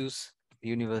to choose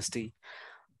university,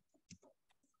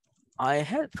 I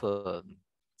had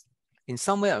in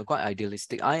some way I'm quite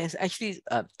idealistic. I actually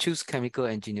choose chemical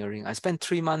engineering. I spent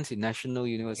 3 months in National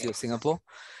University of Singapore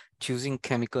choosing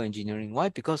chemical engineering. Why?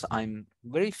 Because I'm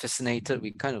very fascinated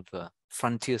with kind of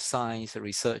frontier science,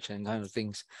 research, and kind of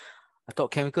things. I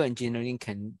thought chemical engineering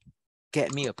can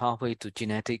get me a pathway to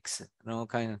genetics,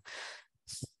 kind of.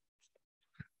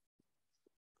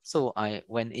 So I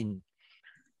went in.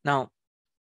 Now,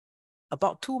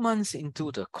 about 2 months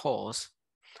into the course,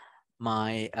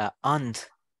 my aunt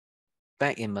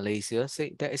back in Malaysia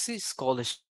said there is this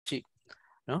scholarship,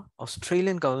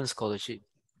 Australian government scholarship,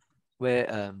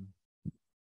 where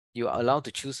you are allowed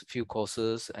to choose a few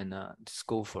courses and just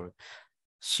go for it.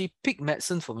 She picked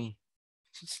medicine for me.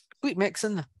 She picked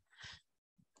medicine.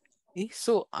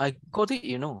 So I got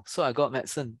it, So I got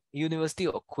medicine, University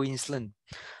of Queensland.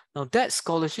 Now that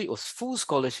scholarship was full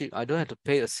scholarship. I don't have to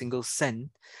pay a single cent,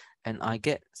 and I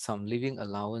get some living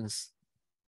allowance.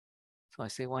 So I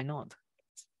say, why not?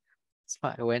 So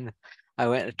I went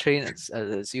to train at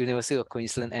the University of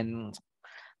Queensland, and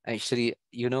actually,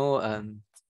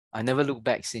 I never looked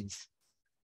back since.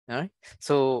 All right.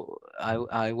 So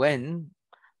I went.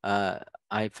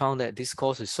 I found that this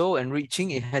course is so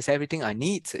enriching. It has everything I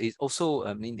need. It also,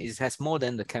 it has more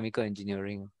than the chemical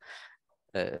engineering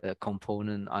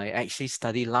component. I actually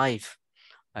study life.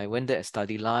 I went there to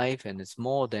study life, and it's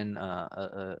more than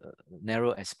a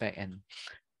narrow aspect. And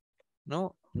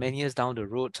many years down the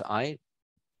road, I'm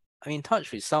in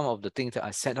touch with some of the things that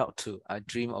I set out to. I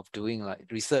dream of doing, like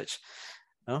research,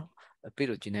 a bit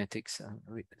of genetics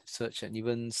research, and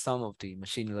even some of the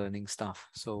machine learning stuff.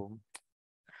 So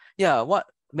yeah, what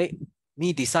made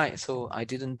me decide? So I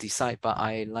didn't decide, but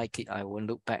I like it. I won't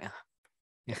look back.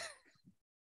 Yeah.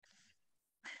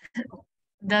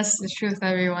 That's the truth,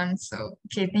 everyone. So,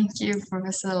 okay, thank you,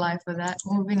 Professor Lai, for that.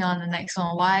 Moving on, the next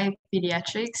one, why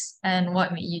pediatrics and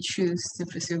what made you choose to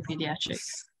pursue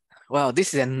pediatrics? Wow,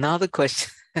 this is another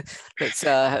question. That's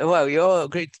well, you're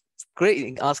great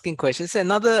in asking questions.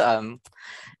 Another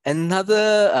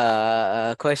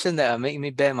question that make me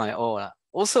bear my awe.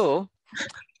 Also,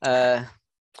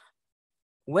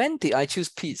 when did I choose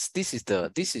peds? This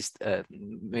is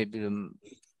maybe the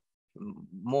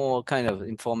more kind of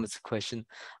informative question.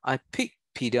 I picked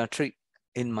pediatric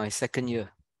in my second year.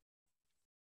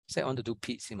 So I want to do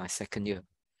peds in my second year.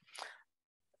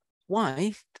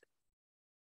 Why?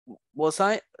 Was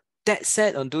I that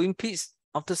set on doing peds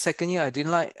after second year? I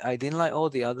didn't like all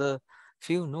the other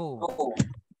field. No,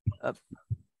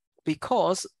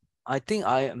 because I think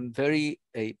I am very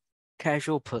a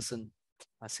casual person.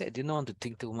 I said I didn't want to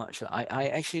think too much. I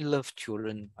actually love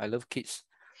children. I love kids.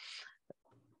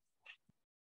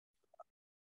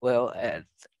 Well,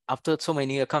 after so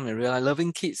many years, I come and realize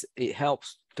loving kids, it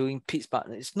helps doing peds, but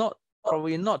it's not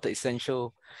probably not the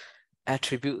essential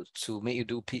attribute to make you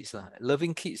do peds.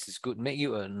 Loving kids is good, make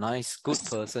you a nice, good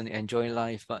person, enjoy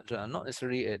life, but not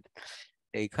necessarily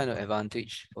a kind of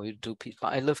advantage for you to do peds.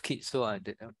 But I love kids, so I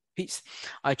did peds.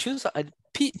 I choose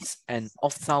peds and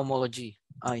ophthalmology,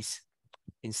 eyes,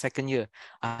 in second year.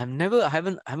 I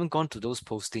haven't gone to those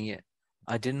posting yet.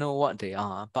 I didn't know what they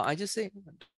are, but I just say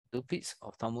do peds,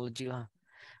 ophthalmology lah.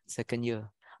 Second year.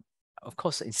 Of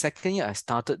course, in second year, I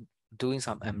started doing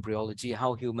some embryology,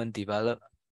 how human develop.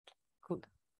 Good.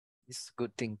 It's a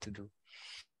good thing to do.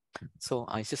 So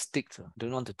I just stick to,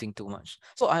 don't want to think too much.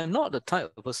 So I'm not the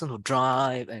type of person who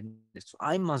drive and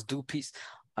I must do peds.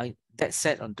 I that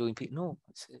set on doing peds. No,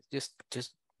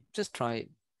 just try it.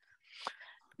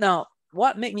 Now,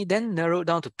 what made me then narrow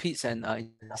down to peds and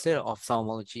instead of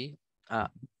ophthalmology?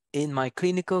 In my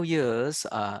clinical years,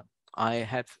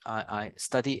 I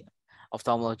studied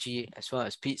ophthalmology as well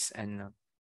as peds, and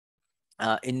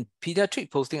in pediatric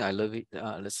posting, I love it.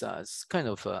 It's kind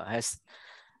of has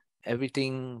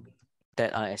everything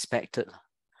that I expected.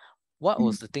 What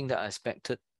was the thing that I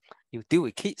expected? You deal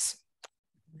with kids.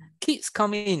 Kids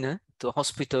come in to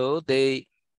hospital. They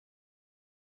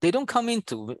don't come in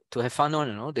to have fun on,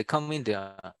 you know. They come in, they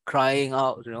are crying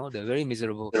out, you know. They're very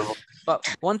miserable. But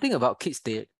one thing about kids,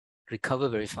 they recover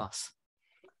very fast.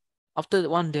 After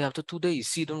 1 day, after 2 days, you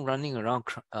see them running around,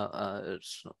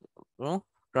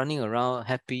 running around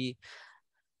happy.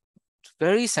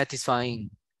 Very satisfying.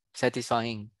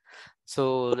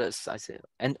 So that's I said.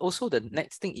 And also the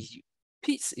next thing is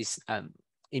peds is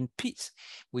in peds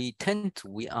we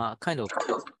are kind of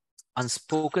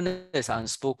unspoken. There's an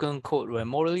unspoken code. We're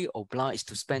morally obliged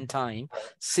to spend time,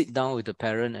 sit down with the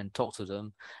parent and talk to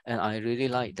them. And I really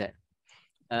like that.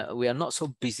 We are not so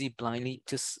busy blindly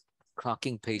just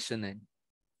clerking patient and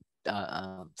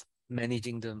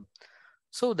managing them.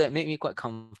 So that made me quite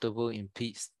comfortable in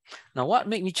peds. Now, what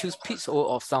made me choose peds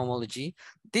or ophthalmology?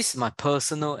 This is my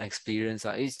personal experience.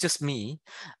 It's just me.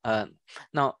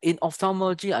 Now, in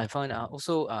ophthalmology, I find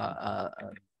also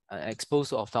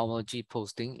exposed to ophthalmology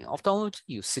posting. In ophthalmology,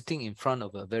 you're sitting in front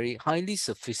of a very highly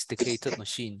sophisticated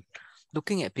machine,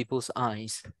 looking at people's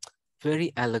eyes.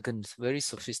 Very elegant, very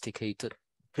sophisticated,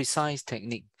 precise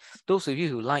technique. Those of you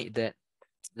who like that,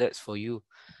 that's for you.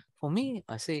 For me,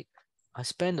 I say, I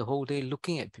spend the whole day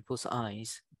looking at people's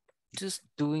eyes, just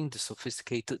doing the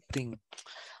sophisticated thing.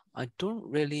 I don't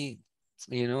really,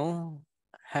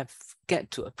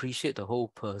 get to appreciate the whole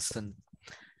person.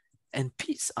 And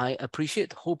peds, I appreciate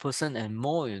the whole person and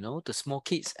more, the small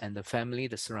kids and the family,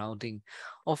 the surrounding.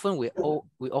 Often we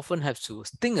often have to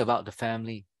think about the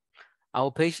family.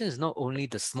 Our patient is not only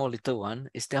the small little one,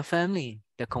 it's their family,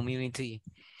 their community.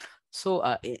 So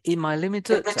in my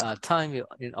limited time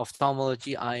in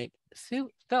ophthalmology, I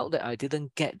felt that I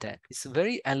didn't get that. It's a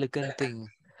very elegant thing,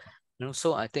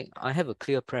 so I think I have a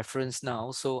clear preference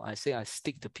now. So I say I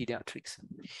stick to pediatrics.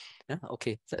 Yeah,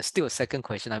 okay, that's still a second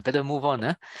question. I better move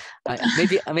on.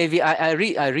 Maybe I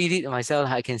read it myself.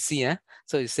 I can see.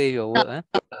 So you say your word.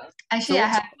 Actually, I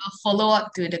have a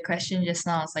follow-up to the question just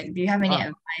now. It's like, do you have any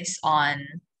advice on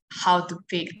how to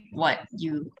pick what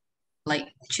you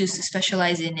choose to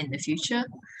specialize in the future?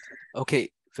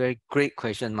 Okay, very great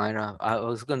question, Myra. I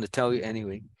was going to tell you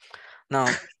anyway. Now,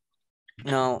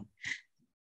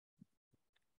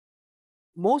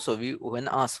 most of you, when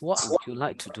asked what would you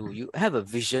like to do, you have a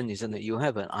vision, isn't it? You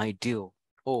have an ideal.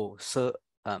 Oh,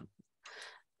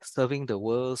 serving the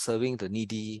world, serving the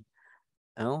needy.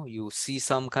 You see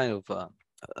some kind of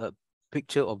a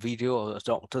picture or video of a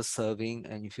doctor serving,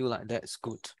 and you feel like that's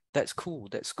good. That's cool.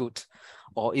 That's good.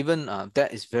 Or even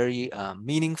that is very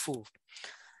meaningful.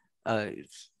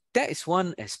 That is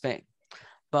one aspect.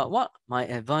 But what my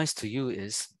advice to you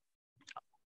is,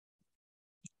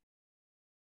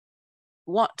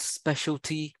 what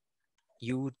specialty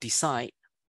you decide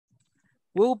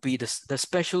will be the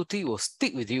specialty will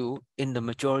stick with you in the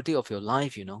majority of your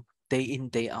life, day in,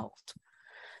 day out.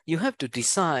 You have to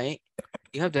decide,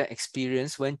 you have that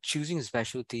experience when choosing a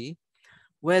specialty,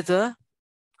 whether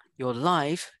your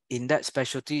life in that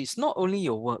specialty is not only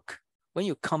your work. When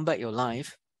you come back your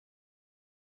life,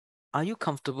 are you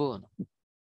comfortable or not?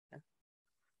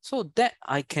 So that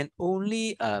I can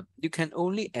only, you can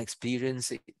only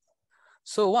experience it.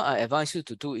 So what I advise you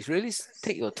to do is really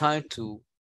take your time to,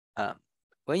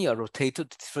 when you are rotated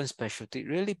to different specialty,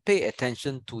 really pay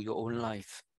attention to your own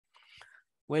life,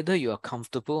 whether you are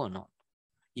comfortable or not.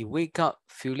 You wake up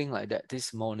feeling like that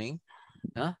this morning,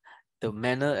 the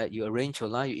manner that you arrange your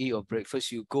life, you eat your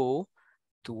breakfast, you go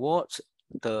towards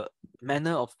the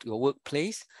manner of your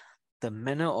workplace, the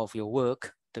manner of your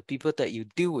work, the people that you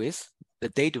deal with, the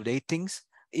day-to-day things,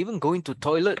 even going to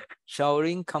toilet,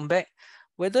 showering, come back,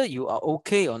 whether you are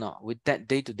okay or not with that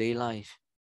day-to-day life.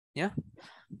 Yeah.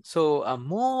 So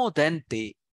more than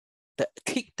the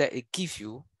kick that it gives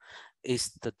you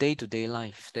is the day-to-day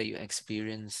life that you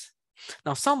experience.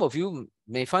 Now, some of you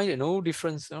may find it no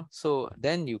difference, so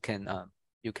then you can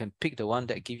pick the one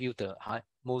that give you the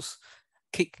most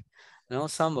kick.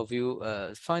 Some of you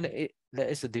find that there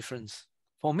is a difference.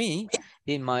 For me,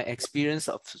 in my experience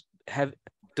of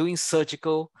doing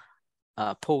surgical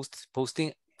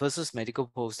posting versus medical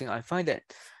posting, I find that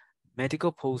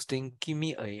medical posting give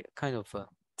me a kind of a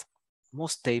more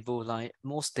stable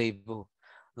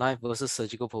life versus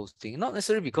surgical posting. Not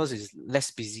necessarily because it's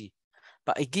less busy,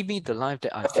 but it give me the life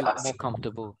that I feel more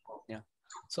comfortable. Yeah.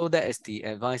 So that is the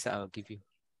advice that I will give you.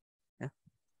 Yeah.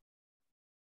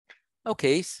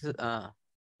 Okay. So,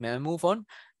 may I move on?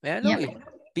 May I know if Yep.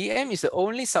 BM is the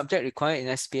only subject required in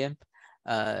SPM?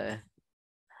 Uh,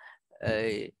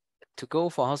 uh, to go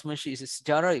for housemanship is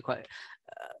sejarah required.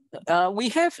 We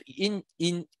have in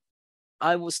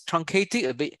I was truncating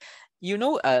a bit.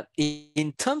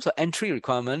 In terms of entry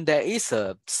requirement, there is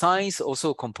a science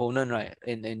also component, right?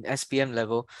 In SPM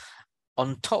level,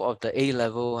 on top of the A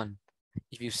level one.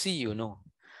 If you see, you know.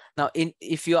 Now,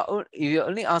 if you're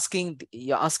only asking,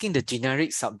 you're asking the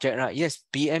generic subject, right? Yes,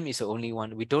 BM is the only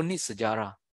one. We don't need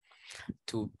sejarah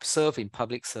to serve in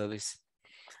public service,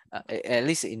 at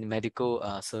least in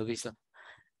medical service.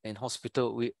 In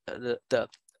hospital, the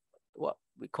what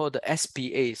we call the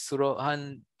SPA,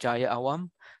 Suruhan Jaya Awam,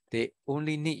 they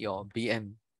only need your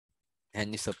BM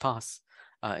and it's a pass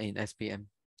in SPM.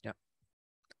 Yeah.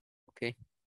 Okay.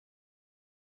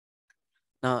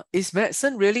 Now, is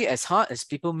medicine really as hard as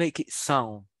people make it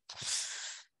sound?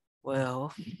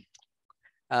 Well,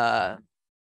 uh,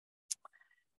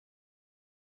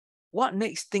 what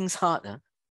makes things hard?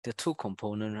 The two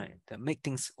component, right?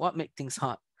 What make things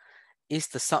hard is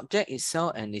the subject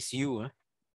itself and it's you.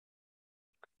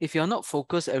 If you're not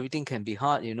focused, everything can be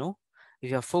hard, you know. If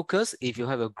you're focused, if you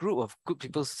have a group of good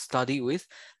people to study with,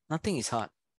 nothing is hard.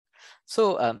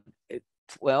 So,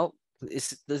 well,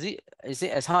 is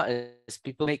it as hard as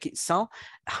people make it sound?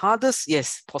 Hardest,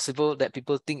 yes, possible that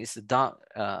people think it's a dark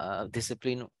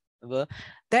discipline.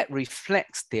 That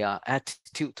reflects their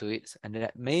attitude to it, and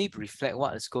that may reflect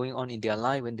what is going on in their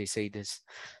life when they say this.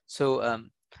 So,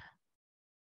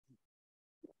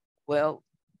 well,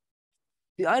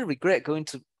 did I regret going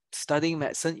to studying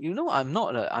medicine?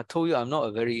 I told you I'm not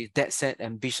a very dead set,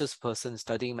 ambitious person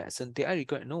studying medicine. Did I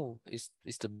regret? No, it's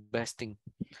the best thing.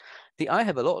 Did I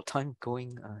have a lot of time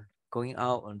going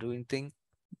out and doing things?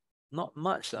 Not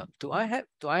much. Do I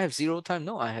have zero time?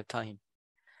 No, I have time.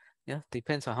 Yeah,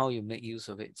 depends on how you make use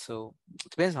of it. So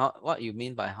depends on what you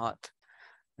mean by hard.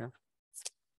 Yeah.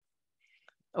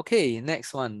 Okay,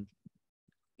 next one.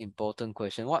 Important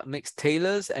question. What makes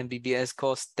Taylor's MBBS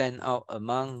course stand out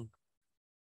among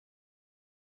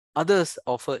others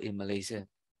offered in Malaysia?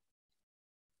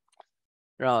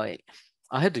 Right.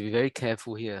 I have to be very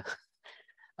careful here.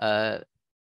 Uh,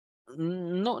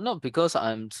 not because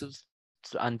I'm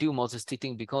undue modesty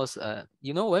thing, because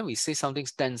when we say something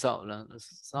stands out,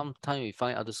 sometimes we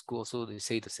find other schools so they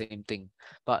say the same thing,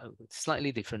 but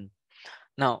slightly different.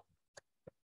 Now,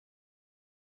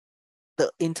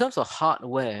 in terms of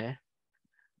hardware,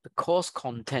 the course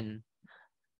content,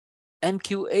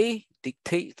 MQA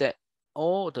dictates that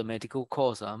all the medical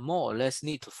courses are more or less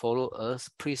need to follow a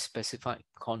pre-specified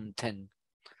content.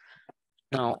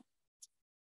 Now,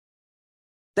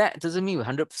 that doesn't mean we're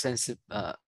 100%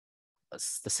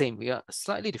 the same. We are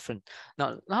slightly different.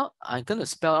 Now I'm going to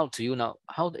spell out to you now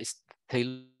how is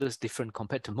Taylor's different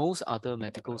compared to most other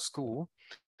medical school.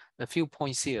 A few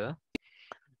points here.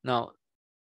 Now,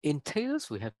 in Taylor's,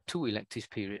 we have 2 elective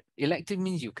period. Elective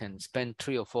means you can spend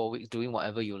 3 or 4 weeks doing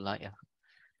whatever you like.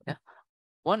 Yeah.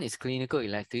 One is clinical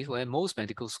elective, where most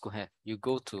medical school have. You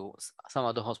go to some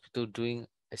other hospital doing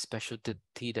a specialty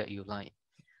that you like.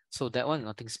 So that one,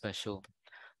 nothing special.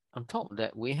 On top of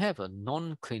that, we have a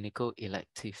non-clinical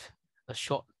elective, a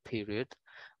short period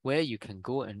where you can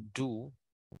go and do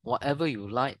whatever you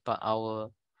like, but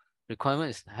our requirement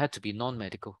is had to be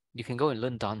non-medical. You can go and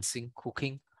learn dancing,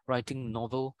 cooking, writing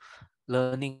novel,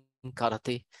 learning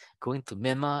karate, going to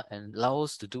Myanmar and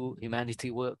Laos to do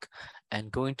humanity work,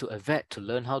 and going to a vet to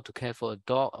learn how to care for a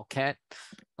dog or cat,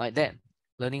 like that.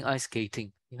 Learning ice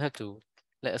skating. You have to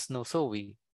let us know. So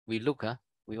we look,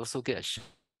 we also get a shock,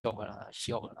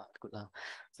 good lah.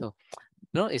 So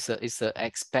it's a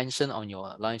expansion on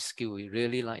your life skill. We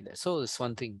really like that. So it's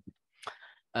one thing.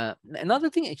 Another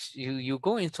thing is you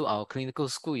go into our clinical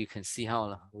school, you can see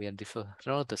how we are different.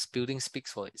 The building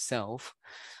speaks for itself.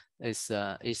 It's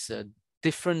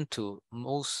different to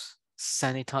most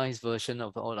sanitized version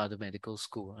of all other medical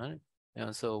school, right?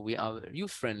 So we are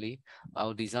youth friendly.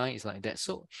 Our design is like that.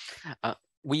 So uh,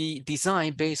 we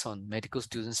design based on medical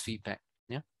students' feedback.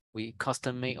 Yeah, we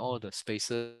custom make all the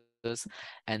spaces,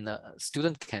 and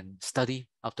student can study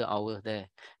after hour there.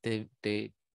 They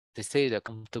say they're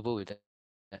comfortable with that.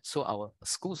 So our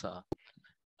schools are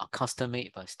custom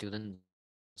made by students,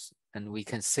 and we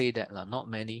can say that not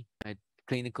many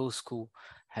clinical school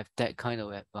have that kind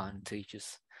of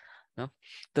advantages. No?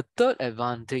 The third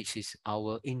advantage is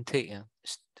our intake.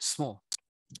 Small,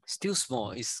 still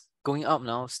small. It's going up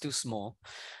now, still small.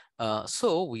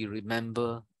 So we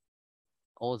remember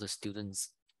all the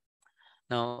students.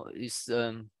 Now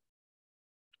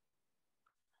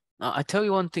I tell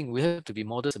you one thing, we have to be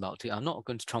modest about it. I'm not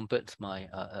going to trumpet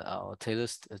our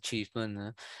Taylor's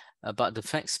achievement, but the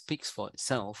fact speaks for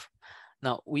itself.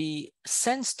 Now we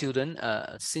send students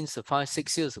since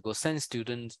 5-6 years ago, send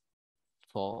students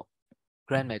for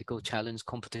Grand Medical Challenge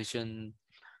competition,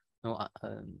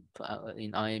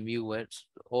 in IMU, where it's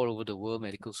all over the world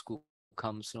medical school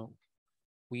comes.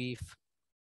 We've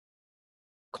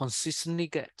consistently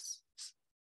get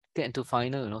into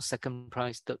final, second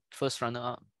prize, the first runner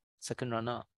up, second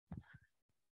runner up.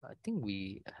 I think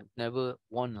we have never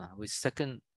won with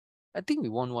second. I think we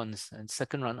won once and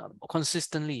second runner up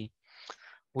consistently.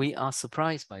 We are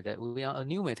surprised by that. We are a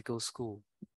new medical school.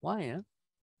 Why?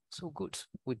 So good.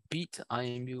 We beat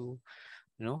IMU,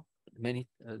 many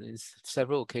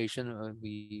several occasions.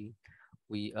 We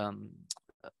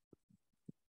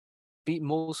beat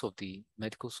most of the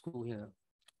medical school here.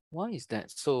 Why is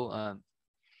that? So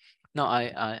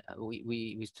now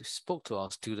we spoke to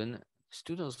our student.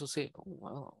 Students also say, "Oh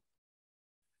wow."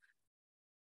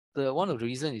 One of the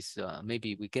reasons is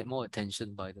maybe we get more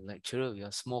attention by the lecturer. We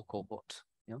are small cohort,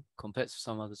 compared to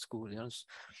some other schools.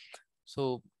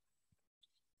 So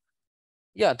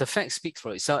yeah, the fact speaks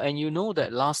for itself. And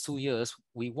that last 2 years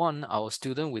we won. Our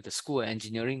student with the School of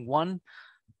Engineering won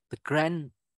the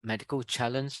Grand Medical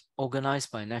Challenge organized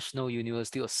by National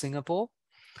University of Singapore,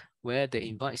 where they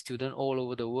invite students all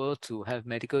over the world to have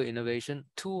medical innovation.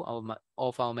 Two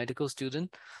of our medical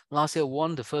students last year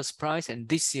won the first prize, and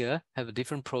this year have a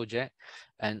different project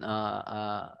and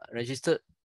registered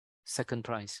second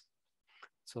prize.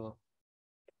 So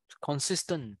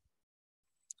consistent.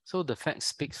 So the fact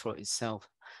speaks for itself.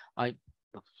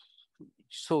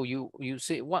 So you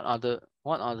say what are the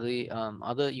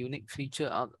other unique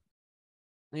feature?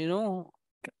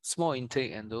 Small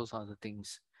intake and those other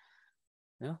things.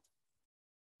 Yeah.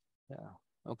 Yeah.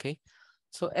 Okay.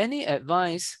 So any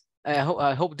advice?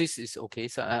 I hope this is okay.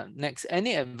 So next,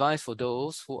 any advice for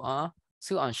those who are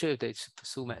still unsure if they should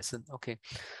pursue medicine? Okay.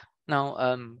 Now,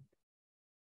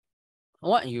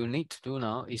 what you need to do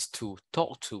now is to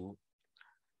talk to.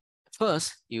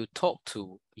 First, you talk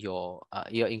to you're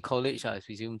in college, I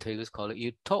presume Taylor's college.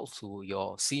 You talk to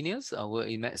your seniors who are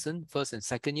in medicine, first and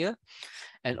second year,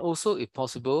 and also, if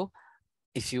possible,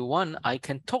 if you want, I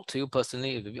can talk to you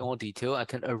personally in a bit more detail. I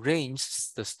can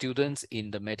arrange the students in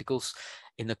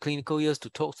the clinical years to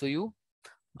talk to you.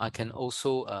 I can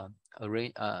also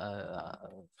arrange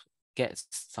get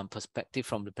some perspective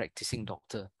from the practicing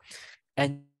doctor,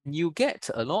 and you get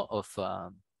a lot of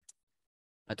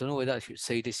I don't know whether I should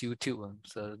say this YouTube,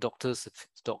 so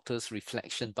doctors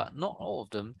reflection, but not all of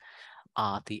them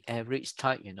are the average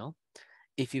type.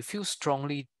 If you feel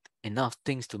strongly enough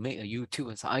things to make a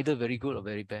YouTube, it's either very good or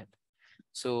very bad.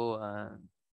 So,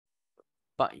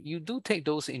 but you do take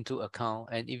those into account,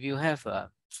 and if you have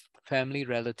family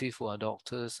relatives who are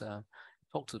doctors,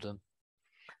 talk to them.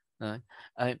 Uh,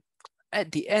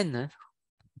 at the end,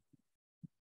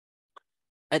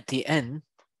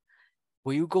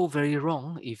 will you go very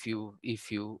wrong if you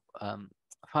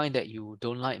find that you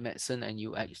don't like medicine and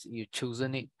you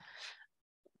chosen it?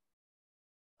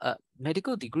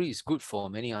 Medical degree is good for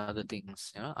many other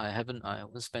things. I haven't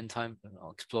spent time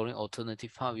exploring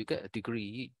alternative path. You get a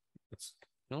degree,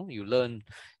 you learn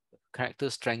character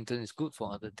strengthen is good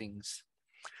for other things.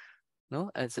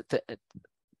 No,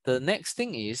 The next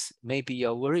thing is maybe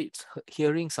you're worried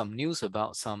hearing some news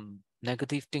about some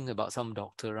negative thing about some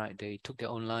doctor, right? They took their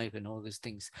own life and all these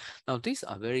things. Now, these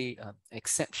are very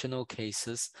exceptional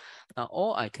cases. Now,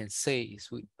 all I can say is,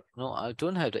 no, I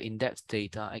don't have the in-depth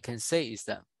data. I can say is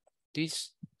that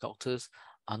these doctors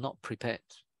are not prepared,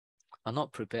 are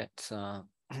not prepared.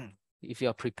 If you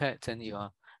are prepared, then you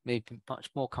are maybe much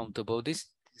more comfortable. This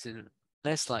is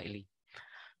less likely.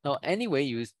 Now, anyway,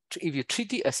 if you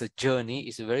treat it as a journey,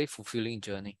 it's a very fulfilling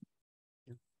journey.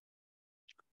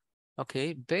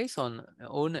 Okay, based on your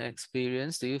own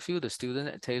experience, do you feel the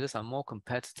students at Taylor's are more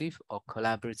competitive or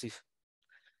collaborative?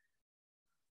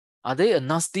 Are they a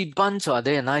nasty bunch or are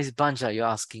they a nice bunch? Are you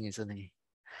asking, isn't it?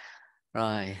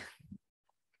 Right.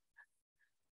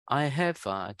 I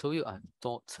told you, I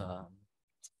thought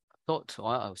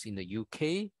while I was in the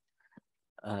UK,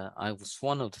 I was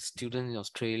one of the students in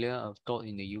Australia. I taught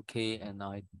in the UK, and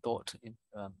I taught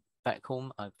back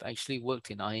home. I've actually worked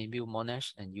in IMU,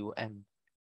 Monash, and UM.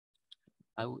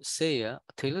 I would say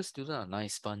Taylor students are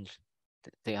nice bunch.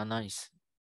 They are nice.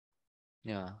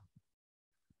 Yeah.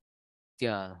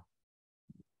 Yeah.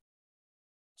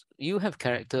 You have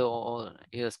character or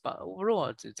yes, but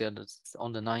overall they're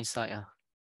on the nice side.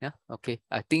 Yeah. Okay.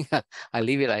 I think I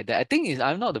leave it like that. I think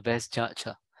I'm not the best judge.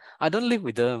 I don't live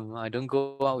with them. I don't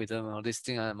go out with them. All this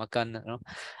thing, makan.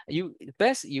 You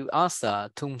best you ask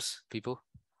Tooms people.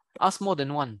 Ask more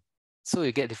than one, so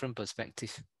you get different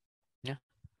perspective. Yeah.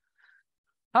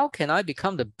 How can I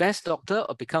become the best doctor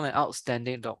or become an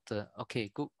outstanding doctor?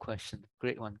 Okay, good question.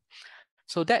 Great one.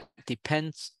 So that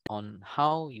depends on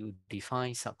how you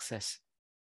define success.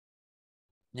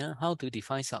 Yeah, how to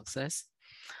define success?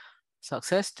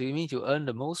 Success, do you mean you earn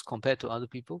the most compared to other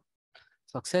people?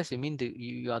 Success, you mean that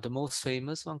you are the most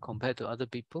famous one compared to other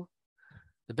people?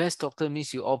 The best doctor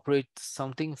means you operate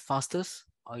something fastest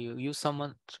or you use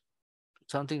something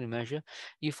to measure.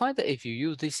 You find that if you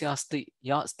use this yardstick,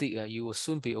 you will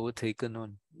soon be overtaken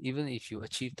on, even if you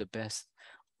achieve the best.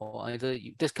 Or either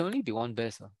there can only be one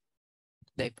best.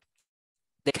 There,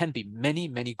 there can be many,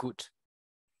 many good.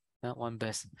 Not one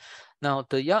best. Now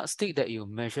the yardstick that you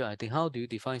measure, I think, how do you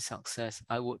define success?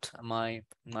 My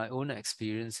own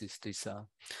experience is this: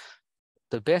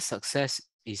 the best success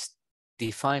is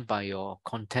defined by your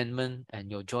contentment and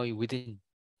your joy within.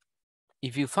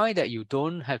 If you find that you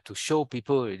don't have to show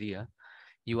people already,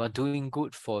 you are doing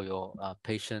good for your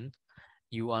patient.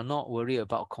 You are not worried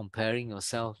about comparing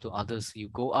yourself to others. You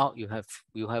go out, you have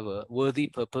a worthy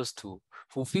purpose to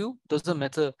fulfill. Doesn't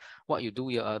matter what you do.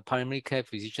 You're a primary care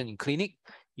physician in clinic.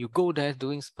 You go there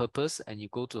doing purpose, and you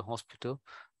go to the hospital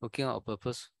looking out a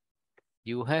purpose.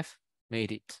 You have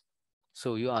made it.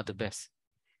 So you are the best.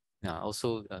 Yeah.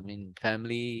 Also, I mean,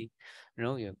 family.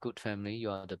 You're a good family. You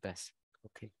are the best.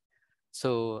 Okay.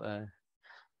 So,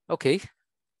 okay.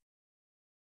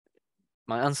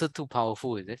 My answer too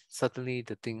powerful, is it? Certainly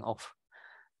the thing of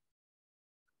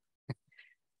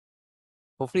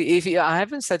hopefully, if I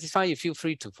haven't satisfied you, feel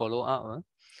free to follow up.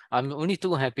 I'm only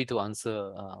too happy to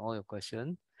answer all your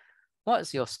questions.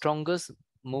 What's your strongest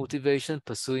motivation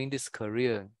pursuing this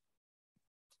career?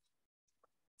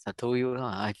 I told you,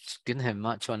 I didn't have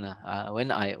much on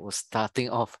when I was starting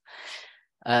off.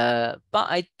 But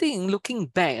I think looking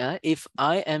back, if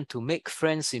I am to make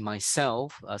friends with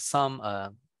myself, some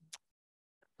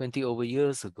 20 over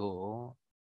years ago,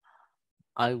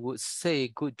 I would say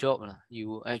good job.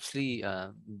 You actually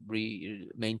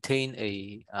maintain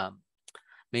a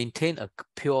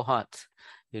pure heart,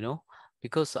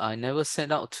 because I never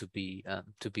set out to be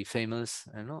famous.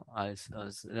 I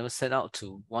never set out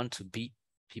to want to beat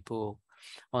people,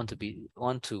 want to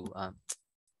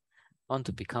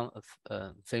become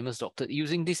a famous doctor.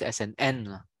 Using this as an end,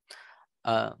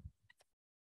 uh,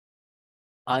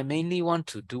 I mainly want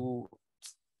to do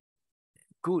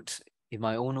good in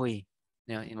my own way.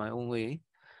 Yeah, in my own way.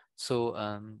 So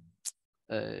uh,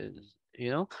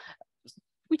 you know,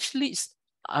 which leads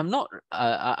I'm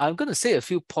going to say a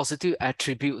few positive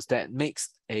attributes that makes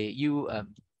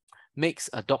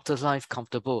a doctor's life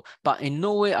comfortable, but in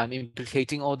no way I'm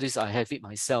implicating all this. I have it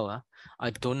myself. I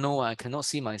don't know. I cannot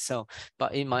see myself,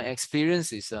 but in my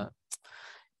experience is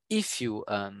if you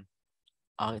are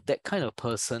that kind of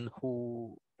person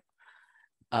who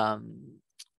um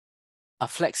are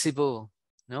flexible,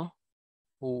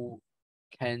 who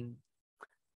can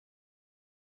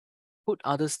put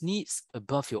others' needs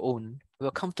above your own.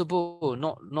 You're comfortable,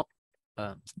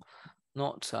 uh,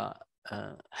 not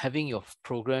having your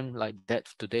program like that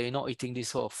today, not eating this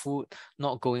sort of food,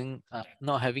 not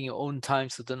having your own time,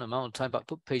 certain amount of time, but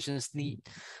put patients' need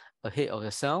ahead of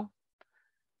yourself.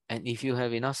 And if you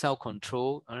have enough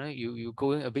self-control, all right, you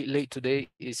going a bit late today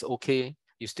is okay.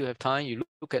 You still have time. You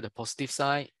look at the positive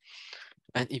side,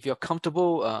 and if you're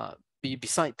comfortable, be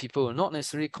beside people, not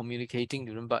necessarily communicating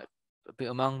to them, but a bit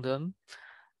among them,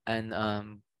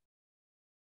 and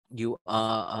you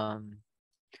are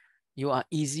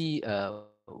easy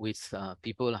with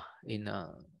people in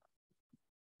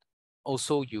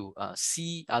also you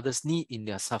see others' need in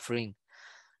their suffering,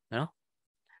 you know,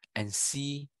 and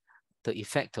see the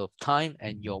effect of time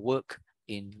and your work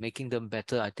in making them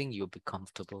better. I think you'll be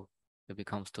comfortable. You'll be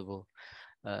comfortable.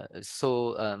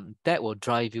 So that will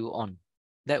drive you on.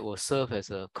 That will serve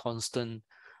as a constant,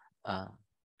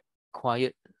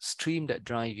 quiet stream that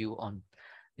drive you on.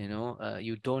 You know,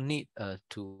 you don't need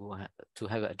to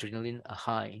have adrenaline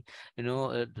high. You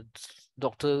know, the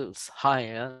doctor's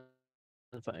high.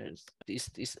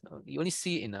 You only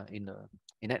see in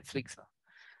Netflix.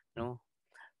 You know,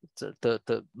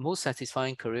 the most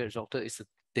satisfying career as doctor is a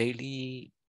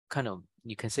daily kind of,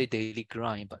 you can say daily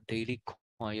grind, but daily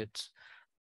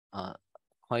uh,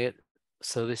 quiet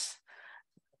service,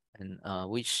 and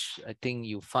which I think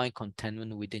you find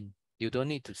contentment within. You don't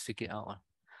need to seek it out.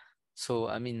 So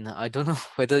I mean, I don't know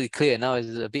whether it's clear now.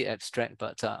 It's a bit abstract,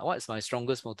 but what's my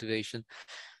strongest motivation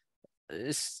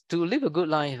is to live a good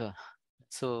life.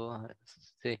 So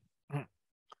say,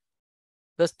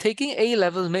 does taking A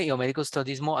levels make your medical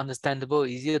studies more understandable,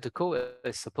 easier to cope?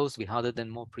 It's supposed to be harder than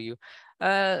more pre-U.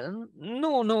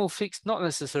 No, fixed, not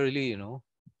necessarily. You know,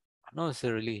 not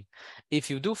necessarily. If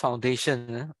you do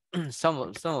foundation, some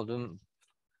of them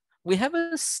we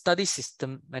haven't studied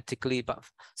systematically, but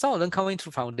some of them coming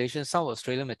through foundation, some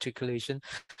Australian matriculation,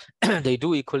 they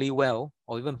do equally well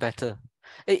or even better.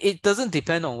 It doesn't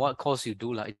depend on what course you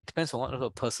do. Like, it depends on what sort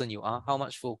of person you are, how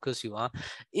much focus you are.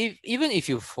 Even if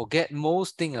you forget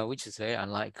most things, which is very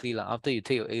unlikely, like after you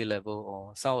take your A level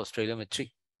or South Australian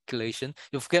matriculation,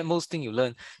 you forget most things you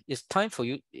learn. It's time for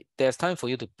you. There's time for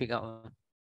you to pick up.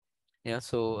 Yeah,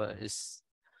 so it's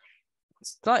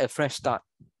like a fresh start.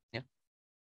 Yeah,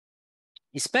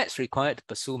 is PETs required to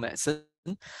pursue medicine?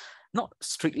 Not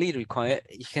strictly required.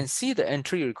 You can see the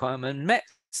entry requirement,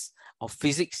 maths or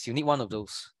physics, you need one of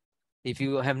those. If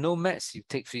you have no maths, you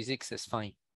take physics, that's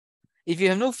fine. If you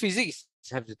have no physics,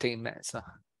 you have to take maths.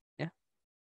 Yeah.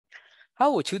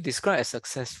 How would you describe a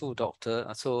successful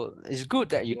doctor? So it's good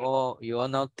that you are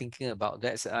now thinking about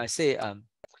that. So I say,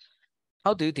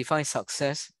 how do you define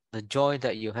success? The joy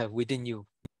that you have within you.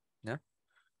 Yeah.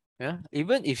 Yeah.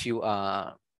 Even if you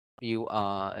are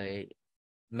a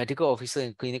medical officer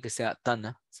in clinic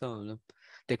kesihatan, some of them,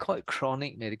 they call it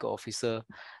chronic medical officer.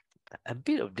 A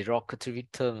bit of derogatory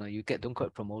term, you don't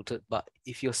quite promoted, but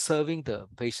if you're serving the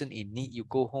patient in need, you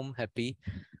go home happy,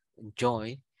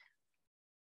 enjoy.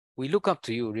 We look up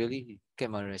to you, really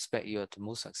get my respect. You are the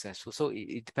most successful. So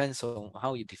it depends on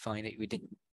how you define it within.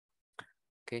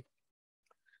 Okay.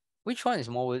 Which one is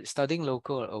more studying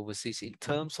local or overseas in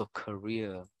terms of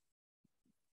career?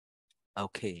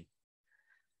 Okay.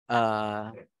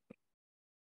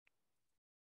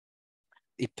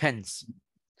 Depends.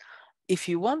 If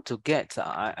you want to get,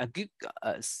 I give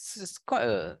it's quite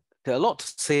there are a lot to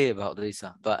say about this,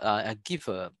 but I give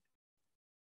a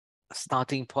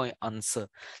starting point answer.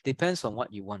 Depends on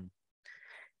what you want.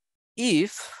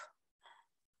 If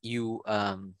you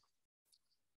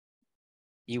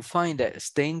find that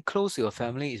staying close to your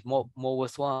family is more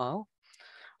worthwhile,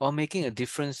 or making a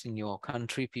difference in your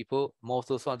country people more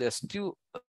worthwhile, there's still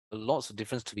lots of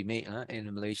difference to be made in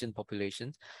the Malaysian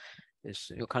population. Is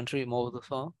your country more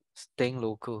worthwhile? Staying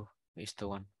local is the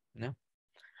one. Yeah.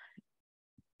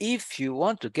 If you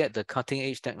want to get the cutting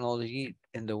edge technology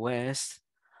in the West,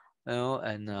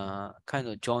 and kind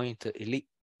of join the elite,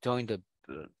 join the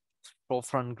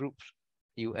forefront groups,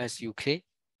 US, UK,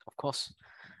 of course,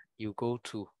 you go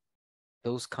to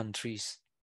those countries.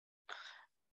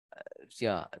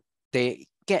 Yeah, they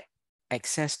get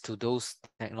access to those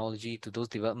technology, to those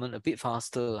development a bit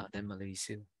faster than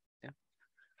Malaysia. Yeah,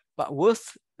 but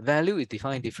worth value is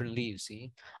defined differently. You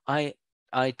see, I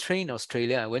trained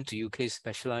Australia. I went to UK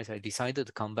specialized. I decided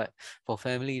to come back for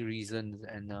family reasons,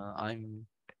 and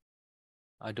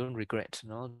I don't regret.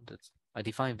 I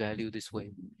define value this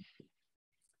way.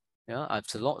 Yeah, I've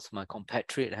a lot. My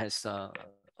compatriot has a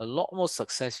lot more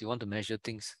success. You want to measure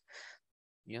things.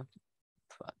 Yeah,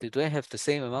 do they have the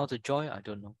same amount of joy? I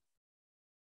don't know.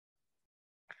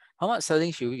 How much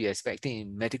studying should we be expecting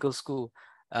in medical school?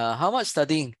 How much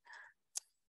studying?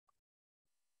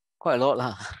 Quite a lot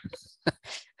lah.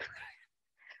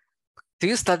 Do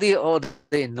you study all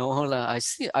day? No lah. I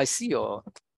see your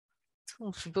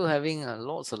people having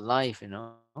lots of life. I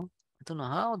don't know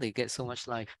how they get so much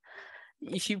life.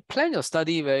 If you plan your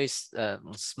study very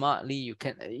smartly, you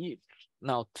can.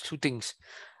 Now, two things.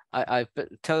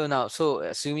 tell you now. So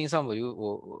assuming some of you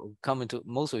will come into,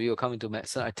 most of you will come into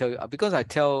medicine, I tell you, because I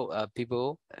tell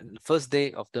people first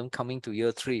day of them coming to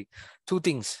year 3, 2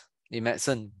 things in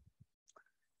medicine.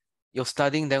 Your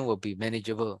studying then will be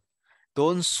manageable.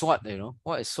 Don't swat,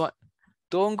 what is swat?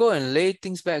 Don't go and lay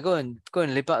things back, go and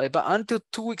lepak until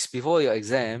 2 weeks before your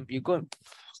exam. You go and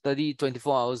study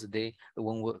 24 hours a day, it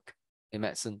won't work in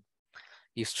medicine.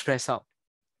 You stress out.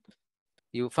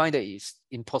 You find that it's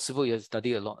impossible. You have to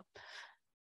study a lot.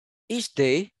 Each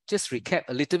day, just recap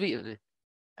a little bit,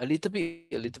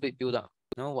 build up.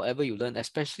 Whatever you learn,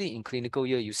 especially in clinical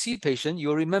year, you see patient,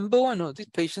 you remember, this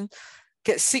patient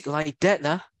get sick like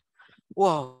that,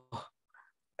 wow.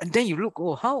 And then you look,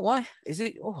 oh, how, why is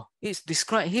it? Oh, it's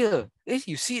described here.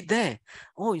 You see it there.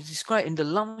 Oh, it's described in the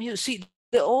lump. You see it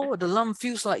there. Oh, the lump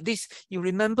feels like this. You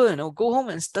remember, go home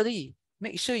and study.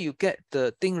 Make sure you get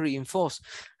the thing reinforced.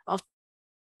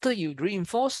 After you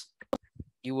reinforce,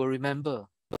 you will remember.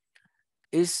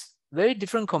 It's very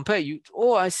different compared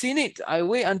I seen it. I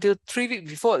wait until 3 weeks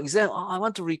before exam. Oh, I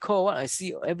want to recall what I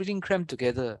see. Everything crammed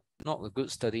together. Not a good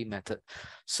study method.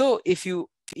 So if you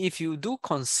do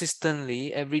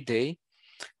consistently every day,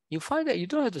 you find that you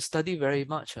don't have to study very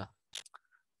much.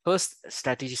 First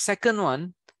strategy. Second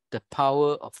one, the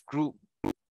power of group.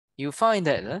 You find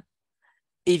that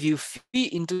if you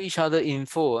feed into each other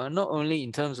info, not only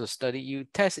in terms of study, you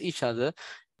test each other,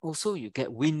 also you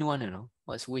get win one.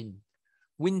 What's win?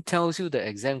 Win tells you the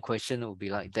exam question will be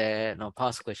like that,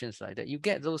 past questions like that. You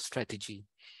get those strategy.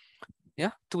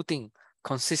 Yeah, 2 things,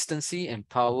 consistency and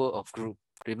power of group.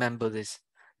 Remember this.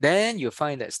 Then you'll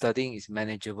find that studying is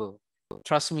manageable.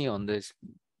 Trust me on this.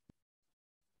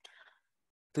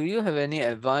 Do you have any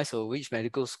advice on which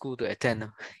medical school to attend?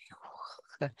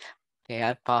 Okay,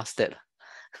 I passed that.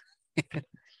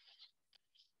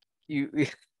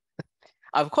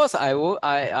 Of course, I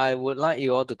would like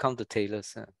you all to come to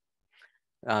Taylor's.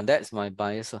 That's my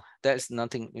bias. That's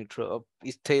nothing neutral.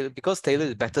 It's Taylor, because Taylor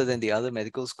is better than the other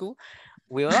medical school.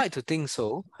 We would like to think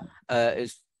so. What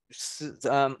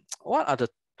are the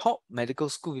top medical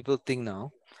school people think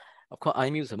now? Of course,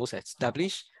 IMU is the most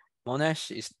established.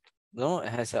 Monash is, it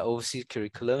has an overseas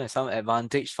curriculum and some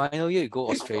advantage. Final year, you go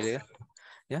Australia.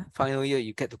 Yeah, final year,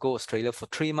 you get to go Australia for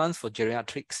 3 months for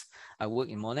geriatrics. I work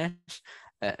in Monash.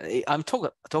 I'm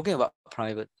talking about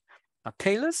private.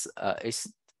 Taylor's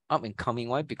is up and coming.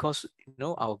 Why? Because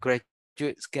our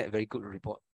graduates get very good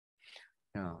report.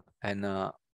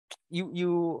 And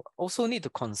you also need to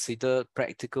consider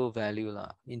practical value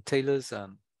in Taylor's.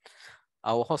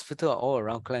 Our hospital are all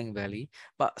around Klang Valley,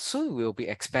 but soon we'll be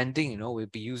expanding. We'll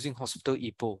be using Hospital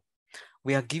Ipoh.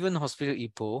 We are given Hospital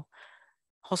Ipoh.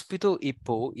 Hospital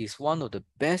Ipoh is one of the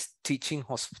best teaching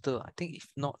hospital, I think if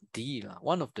not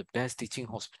one of the best teaching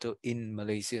hospital in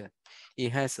Malaysia.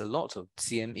 It has a lot of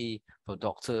CME for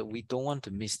doctor. We don't want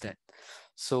to miss that.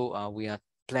 So we are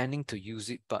planning to use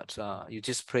it, but you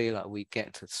just pray we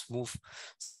get a smooth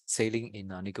sailing in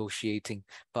negotiating.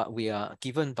 But we are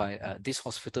given by this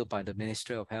hospital by the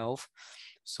Ministry of Health.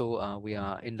 So we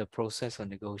are in the process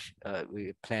of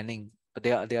we're planning. But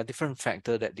there are different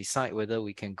factors that decide whether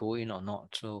we can go in or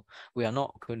not. So we are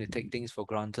not going to take things for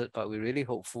granted, but we're really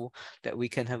hopeful that we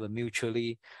can have a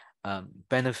mutually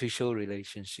beneficial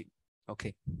relationship.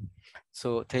 Okay.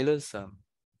 So Taylor's,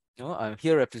 I'm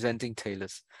here representing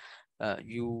Taylor's.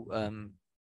 You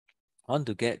want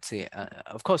to get,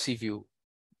 of course, if you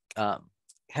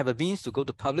have a means to go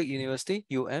to public university,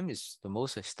 is the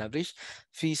most established.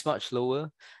 Fees much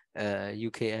lower.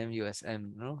 UKM,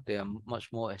 USM, they are much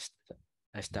more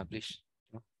established.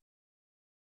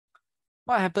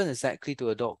 What happens exactly to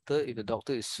a doctor if the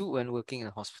doctor is sued when working in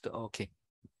a hospital? Okay.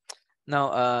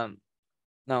 Now,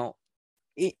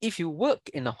 if you work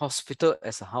in a hospital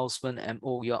as a houseman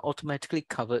MO, you are automatically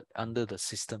covered under the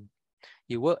system.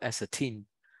 You work as a team.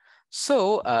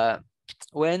 So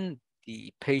when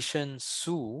the patient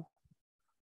sue,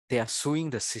 they are suing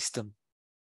the system.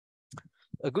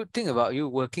 A good thing about you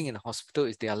working in a hospital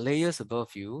is there are layers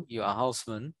above you. You are a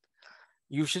houseman.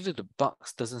 Usually the buck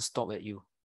doesn't stop at you.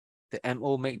 The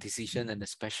MO make decision and the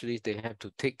specialist, they have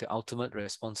to take the ultimate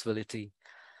responsibility.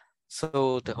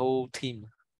 So the whole team,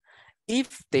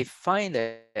 if they find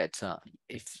that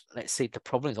if let's say the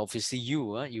problem is obviously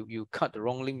you cut the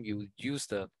wrong limb, you use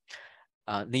the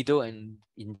needle and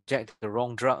inject the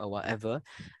wrong drug or whatever,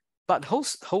 but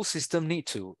whole system need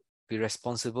to be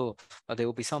responsible, but there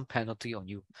will be some penalty on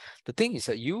you. The thing is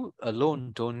that you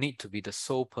alone don't need to be the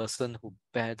sole person who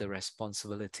bear the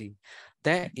responsibility.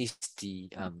 That is the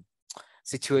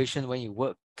situation when you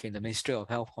work in the Ministry of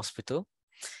Health hospital.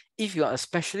 If you are a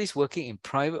specialist working in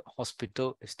private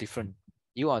hospital, it's different.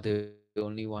 You are the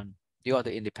only one. You are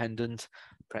the independent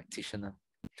practitioner.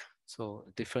 So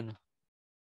different.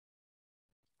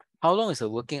 How long is the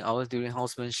working hours during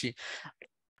housemanship?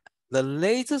 The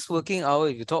latest working hour,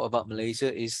 if you talk about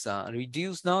Malaysia, is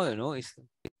reduced now, you know, if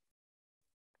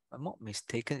I'm not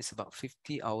mistaken, it's about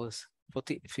 50 hours,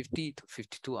 50 to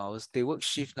 52 hours. They work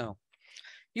shift now.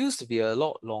 Used to be a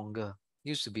lot longer.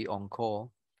 Used to be on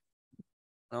call.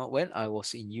 Now, when I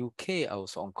was in UK, I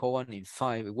was on call 1 in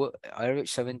 5. I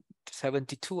averaged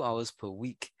 72 hours per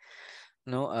week.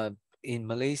 In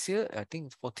Malaysia, I think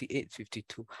it's 48,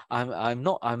 52. I'm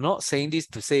not saying this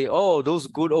to say, oh, those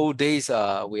good old days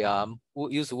we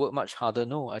used to work much harder.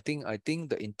 No, I think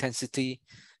the intensity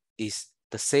is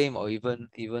the same or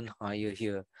even higher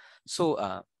here. So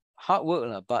hard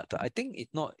work, but I think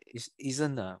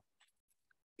isn't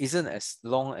as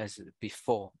long as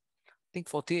before. I think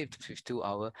 48 to 52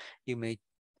 hours. You may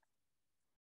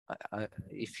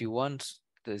if you want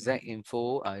the exact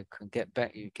info, I can get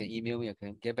back. You can email me. I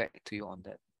can get back to you on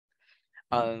that.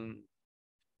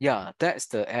 Yeah, that's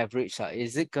the average.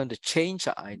 Is it going to change?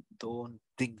 I don't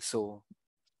think so.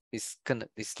 It's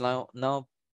now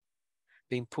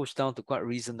being pushed down to quite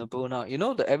reasonable now. You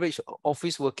know, the average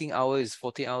office working hour is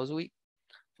 40 hours a week.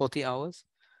 40 hours,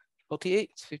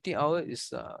 48, 50 hours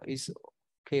is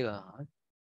okay lah,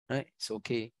 right? It's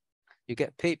okay. You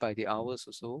get paid by the hours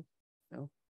or so. You know?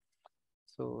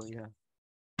 So yeah.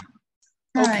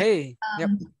 All right. Okay. Yep.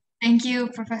 Thank you,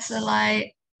 Professor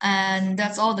Lai. And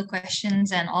that's all the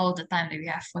questions and all the time that we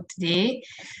have for today.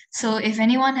 So if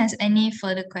anyone has any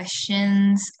further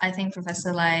questions, I think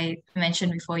Professor Lai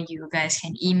mentioned before, you guys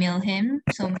can email him.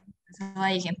 So Professor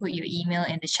Lai, you can put your email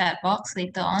in the chat box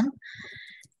later on.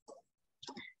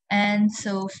 And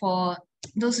so for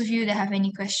those of you that have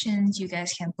any questions, you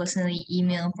guys can personally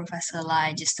email Professor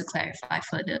Lai just to clarify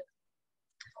further.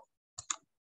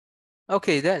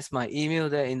 Okay, that's my email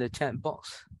there in the chat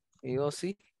box. You all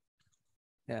see?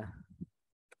 Yeah.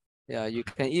 Yeah, you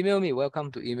can email me.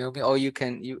 Welcome to email me, or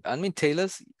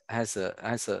Taylor's has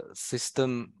a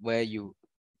system where you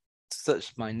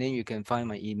search my name, you can find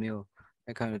my email,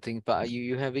 that kind of thing. But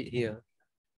you have it here.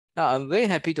 Now, I'm very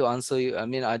happy to answer you.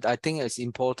 I think it's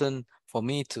important for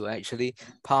me to actually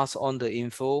pass on the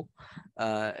info.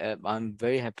 I'm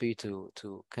very happy to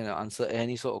kind of answer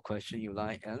any sort of question you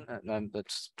like, and but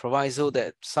proviso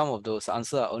that some of those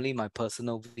answers are only my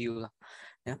personal view.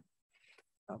 Yeah.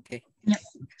 Okay. Yep.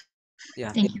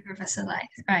 Yeah. Thank you, Professor Lai.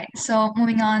 All right, so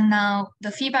moving on now, the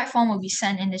feedback form will be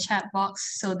sent in the chat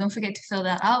box, so don't forget to fill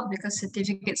that out because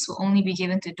certificates will only be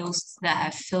given to those that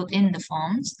have filled in the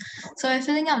forms. So by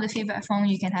filling out the feedback form,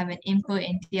 you can have an input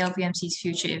in TLPMC's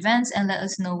future events and let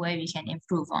us know where we can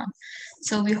improve on.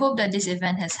 So we hope that this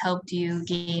event has helped you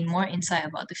gain more insight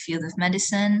about the field of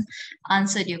medicine,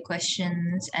 answered your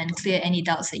questions, and clear any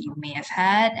doubts that you may have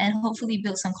had, and hopefully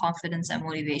build some confidence and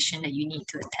motivation that you need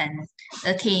to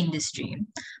attain this dream.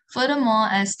 Furthermore,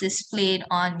 as displayed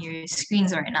on your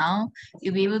screens right now,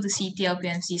 you'll be able to see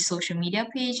TLPMC's social media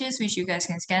pages, which you guys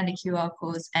can scan the QR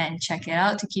codes and check it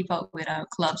out to keep up with our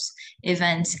club's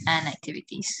events and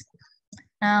activities.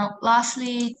 Now,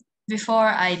 lastly, before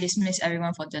I dismiss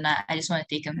everyone for tonight, I just want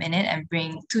to take a minute and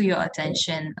bring to your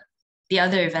attention the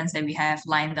other events that we have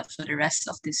lined up for the rest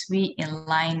of this week in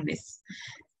line with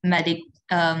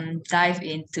dive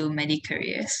into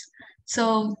Medicareers.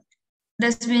 So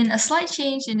there's been a slight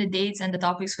change in the dates and the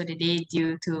topics for the day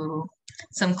due to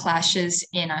some clashes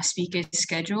in our speakers'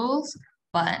 schedules.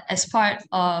 But as part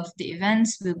of the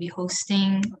events, we'll be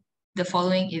hosting the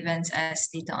following events as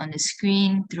stated on the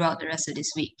screen throughout the rest of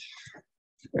this week.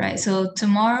 Right, so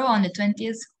tomorrow on the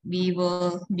 20th, we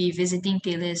will be visiting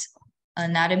Taylor's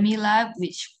anatomy lab,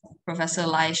 which Professor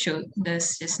Lai showed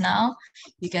us just now.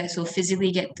 You guys will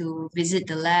physically get to visit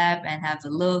the lab and have a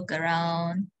look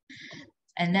around.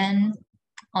 And then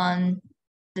on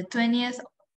the 20th,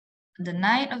 the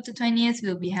night of the 20th,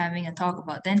 we'll be having a talk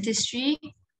about dentistry.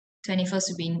 21st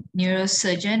will be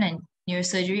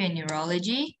neurosurgery and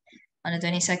neurology. On the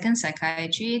 22nd,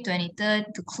 psychiatry.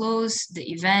 23rd, to close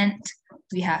the event,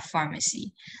 we have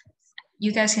pharmacy.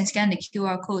 You guys can scan the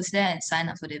QR codes there and sign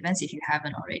up for the events if you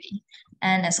haven't already.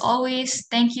 And as always,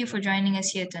 thank you for joining us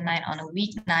here tonight on a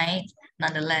weeknight,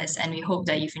 nonetheless, and we hope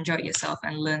that you've enjoyed yourself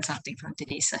and learned something from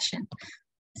today's session.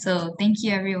 So thank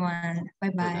you, everyone.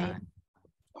 Bye-bye.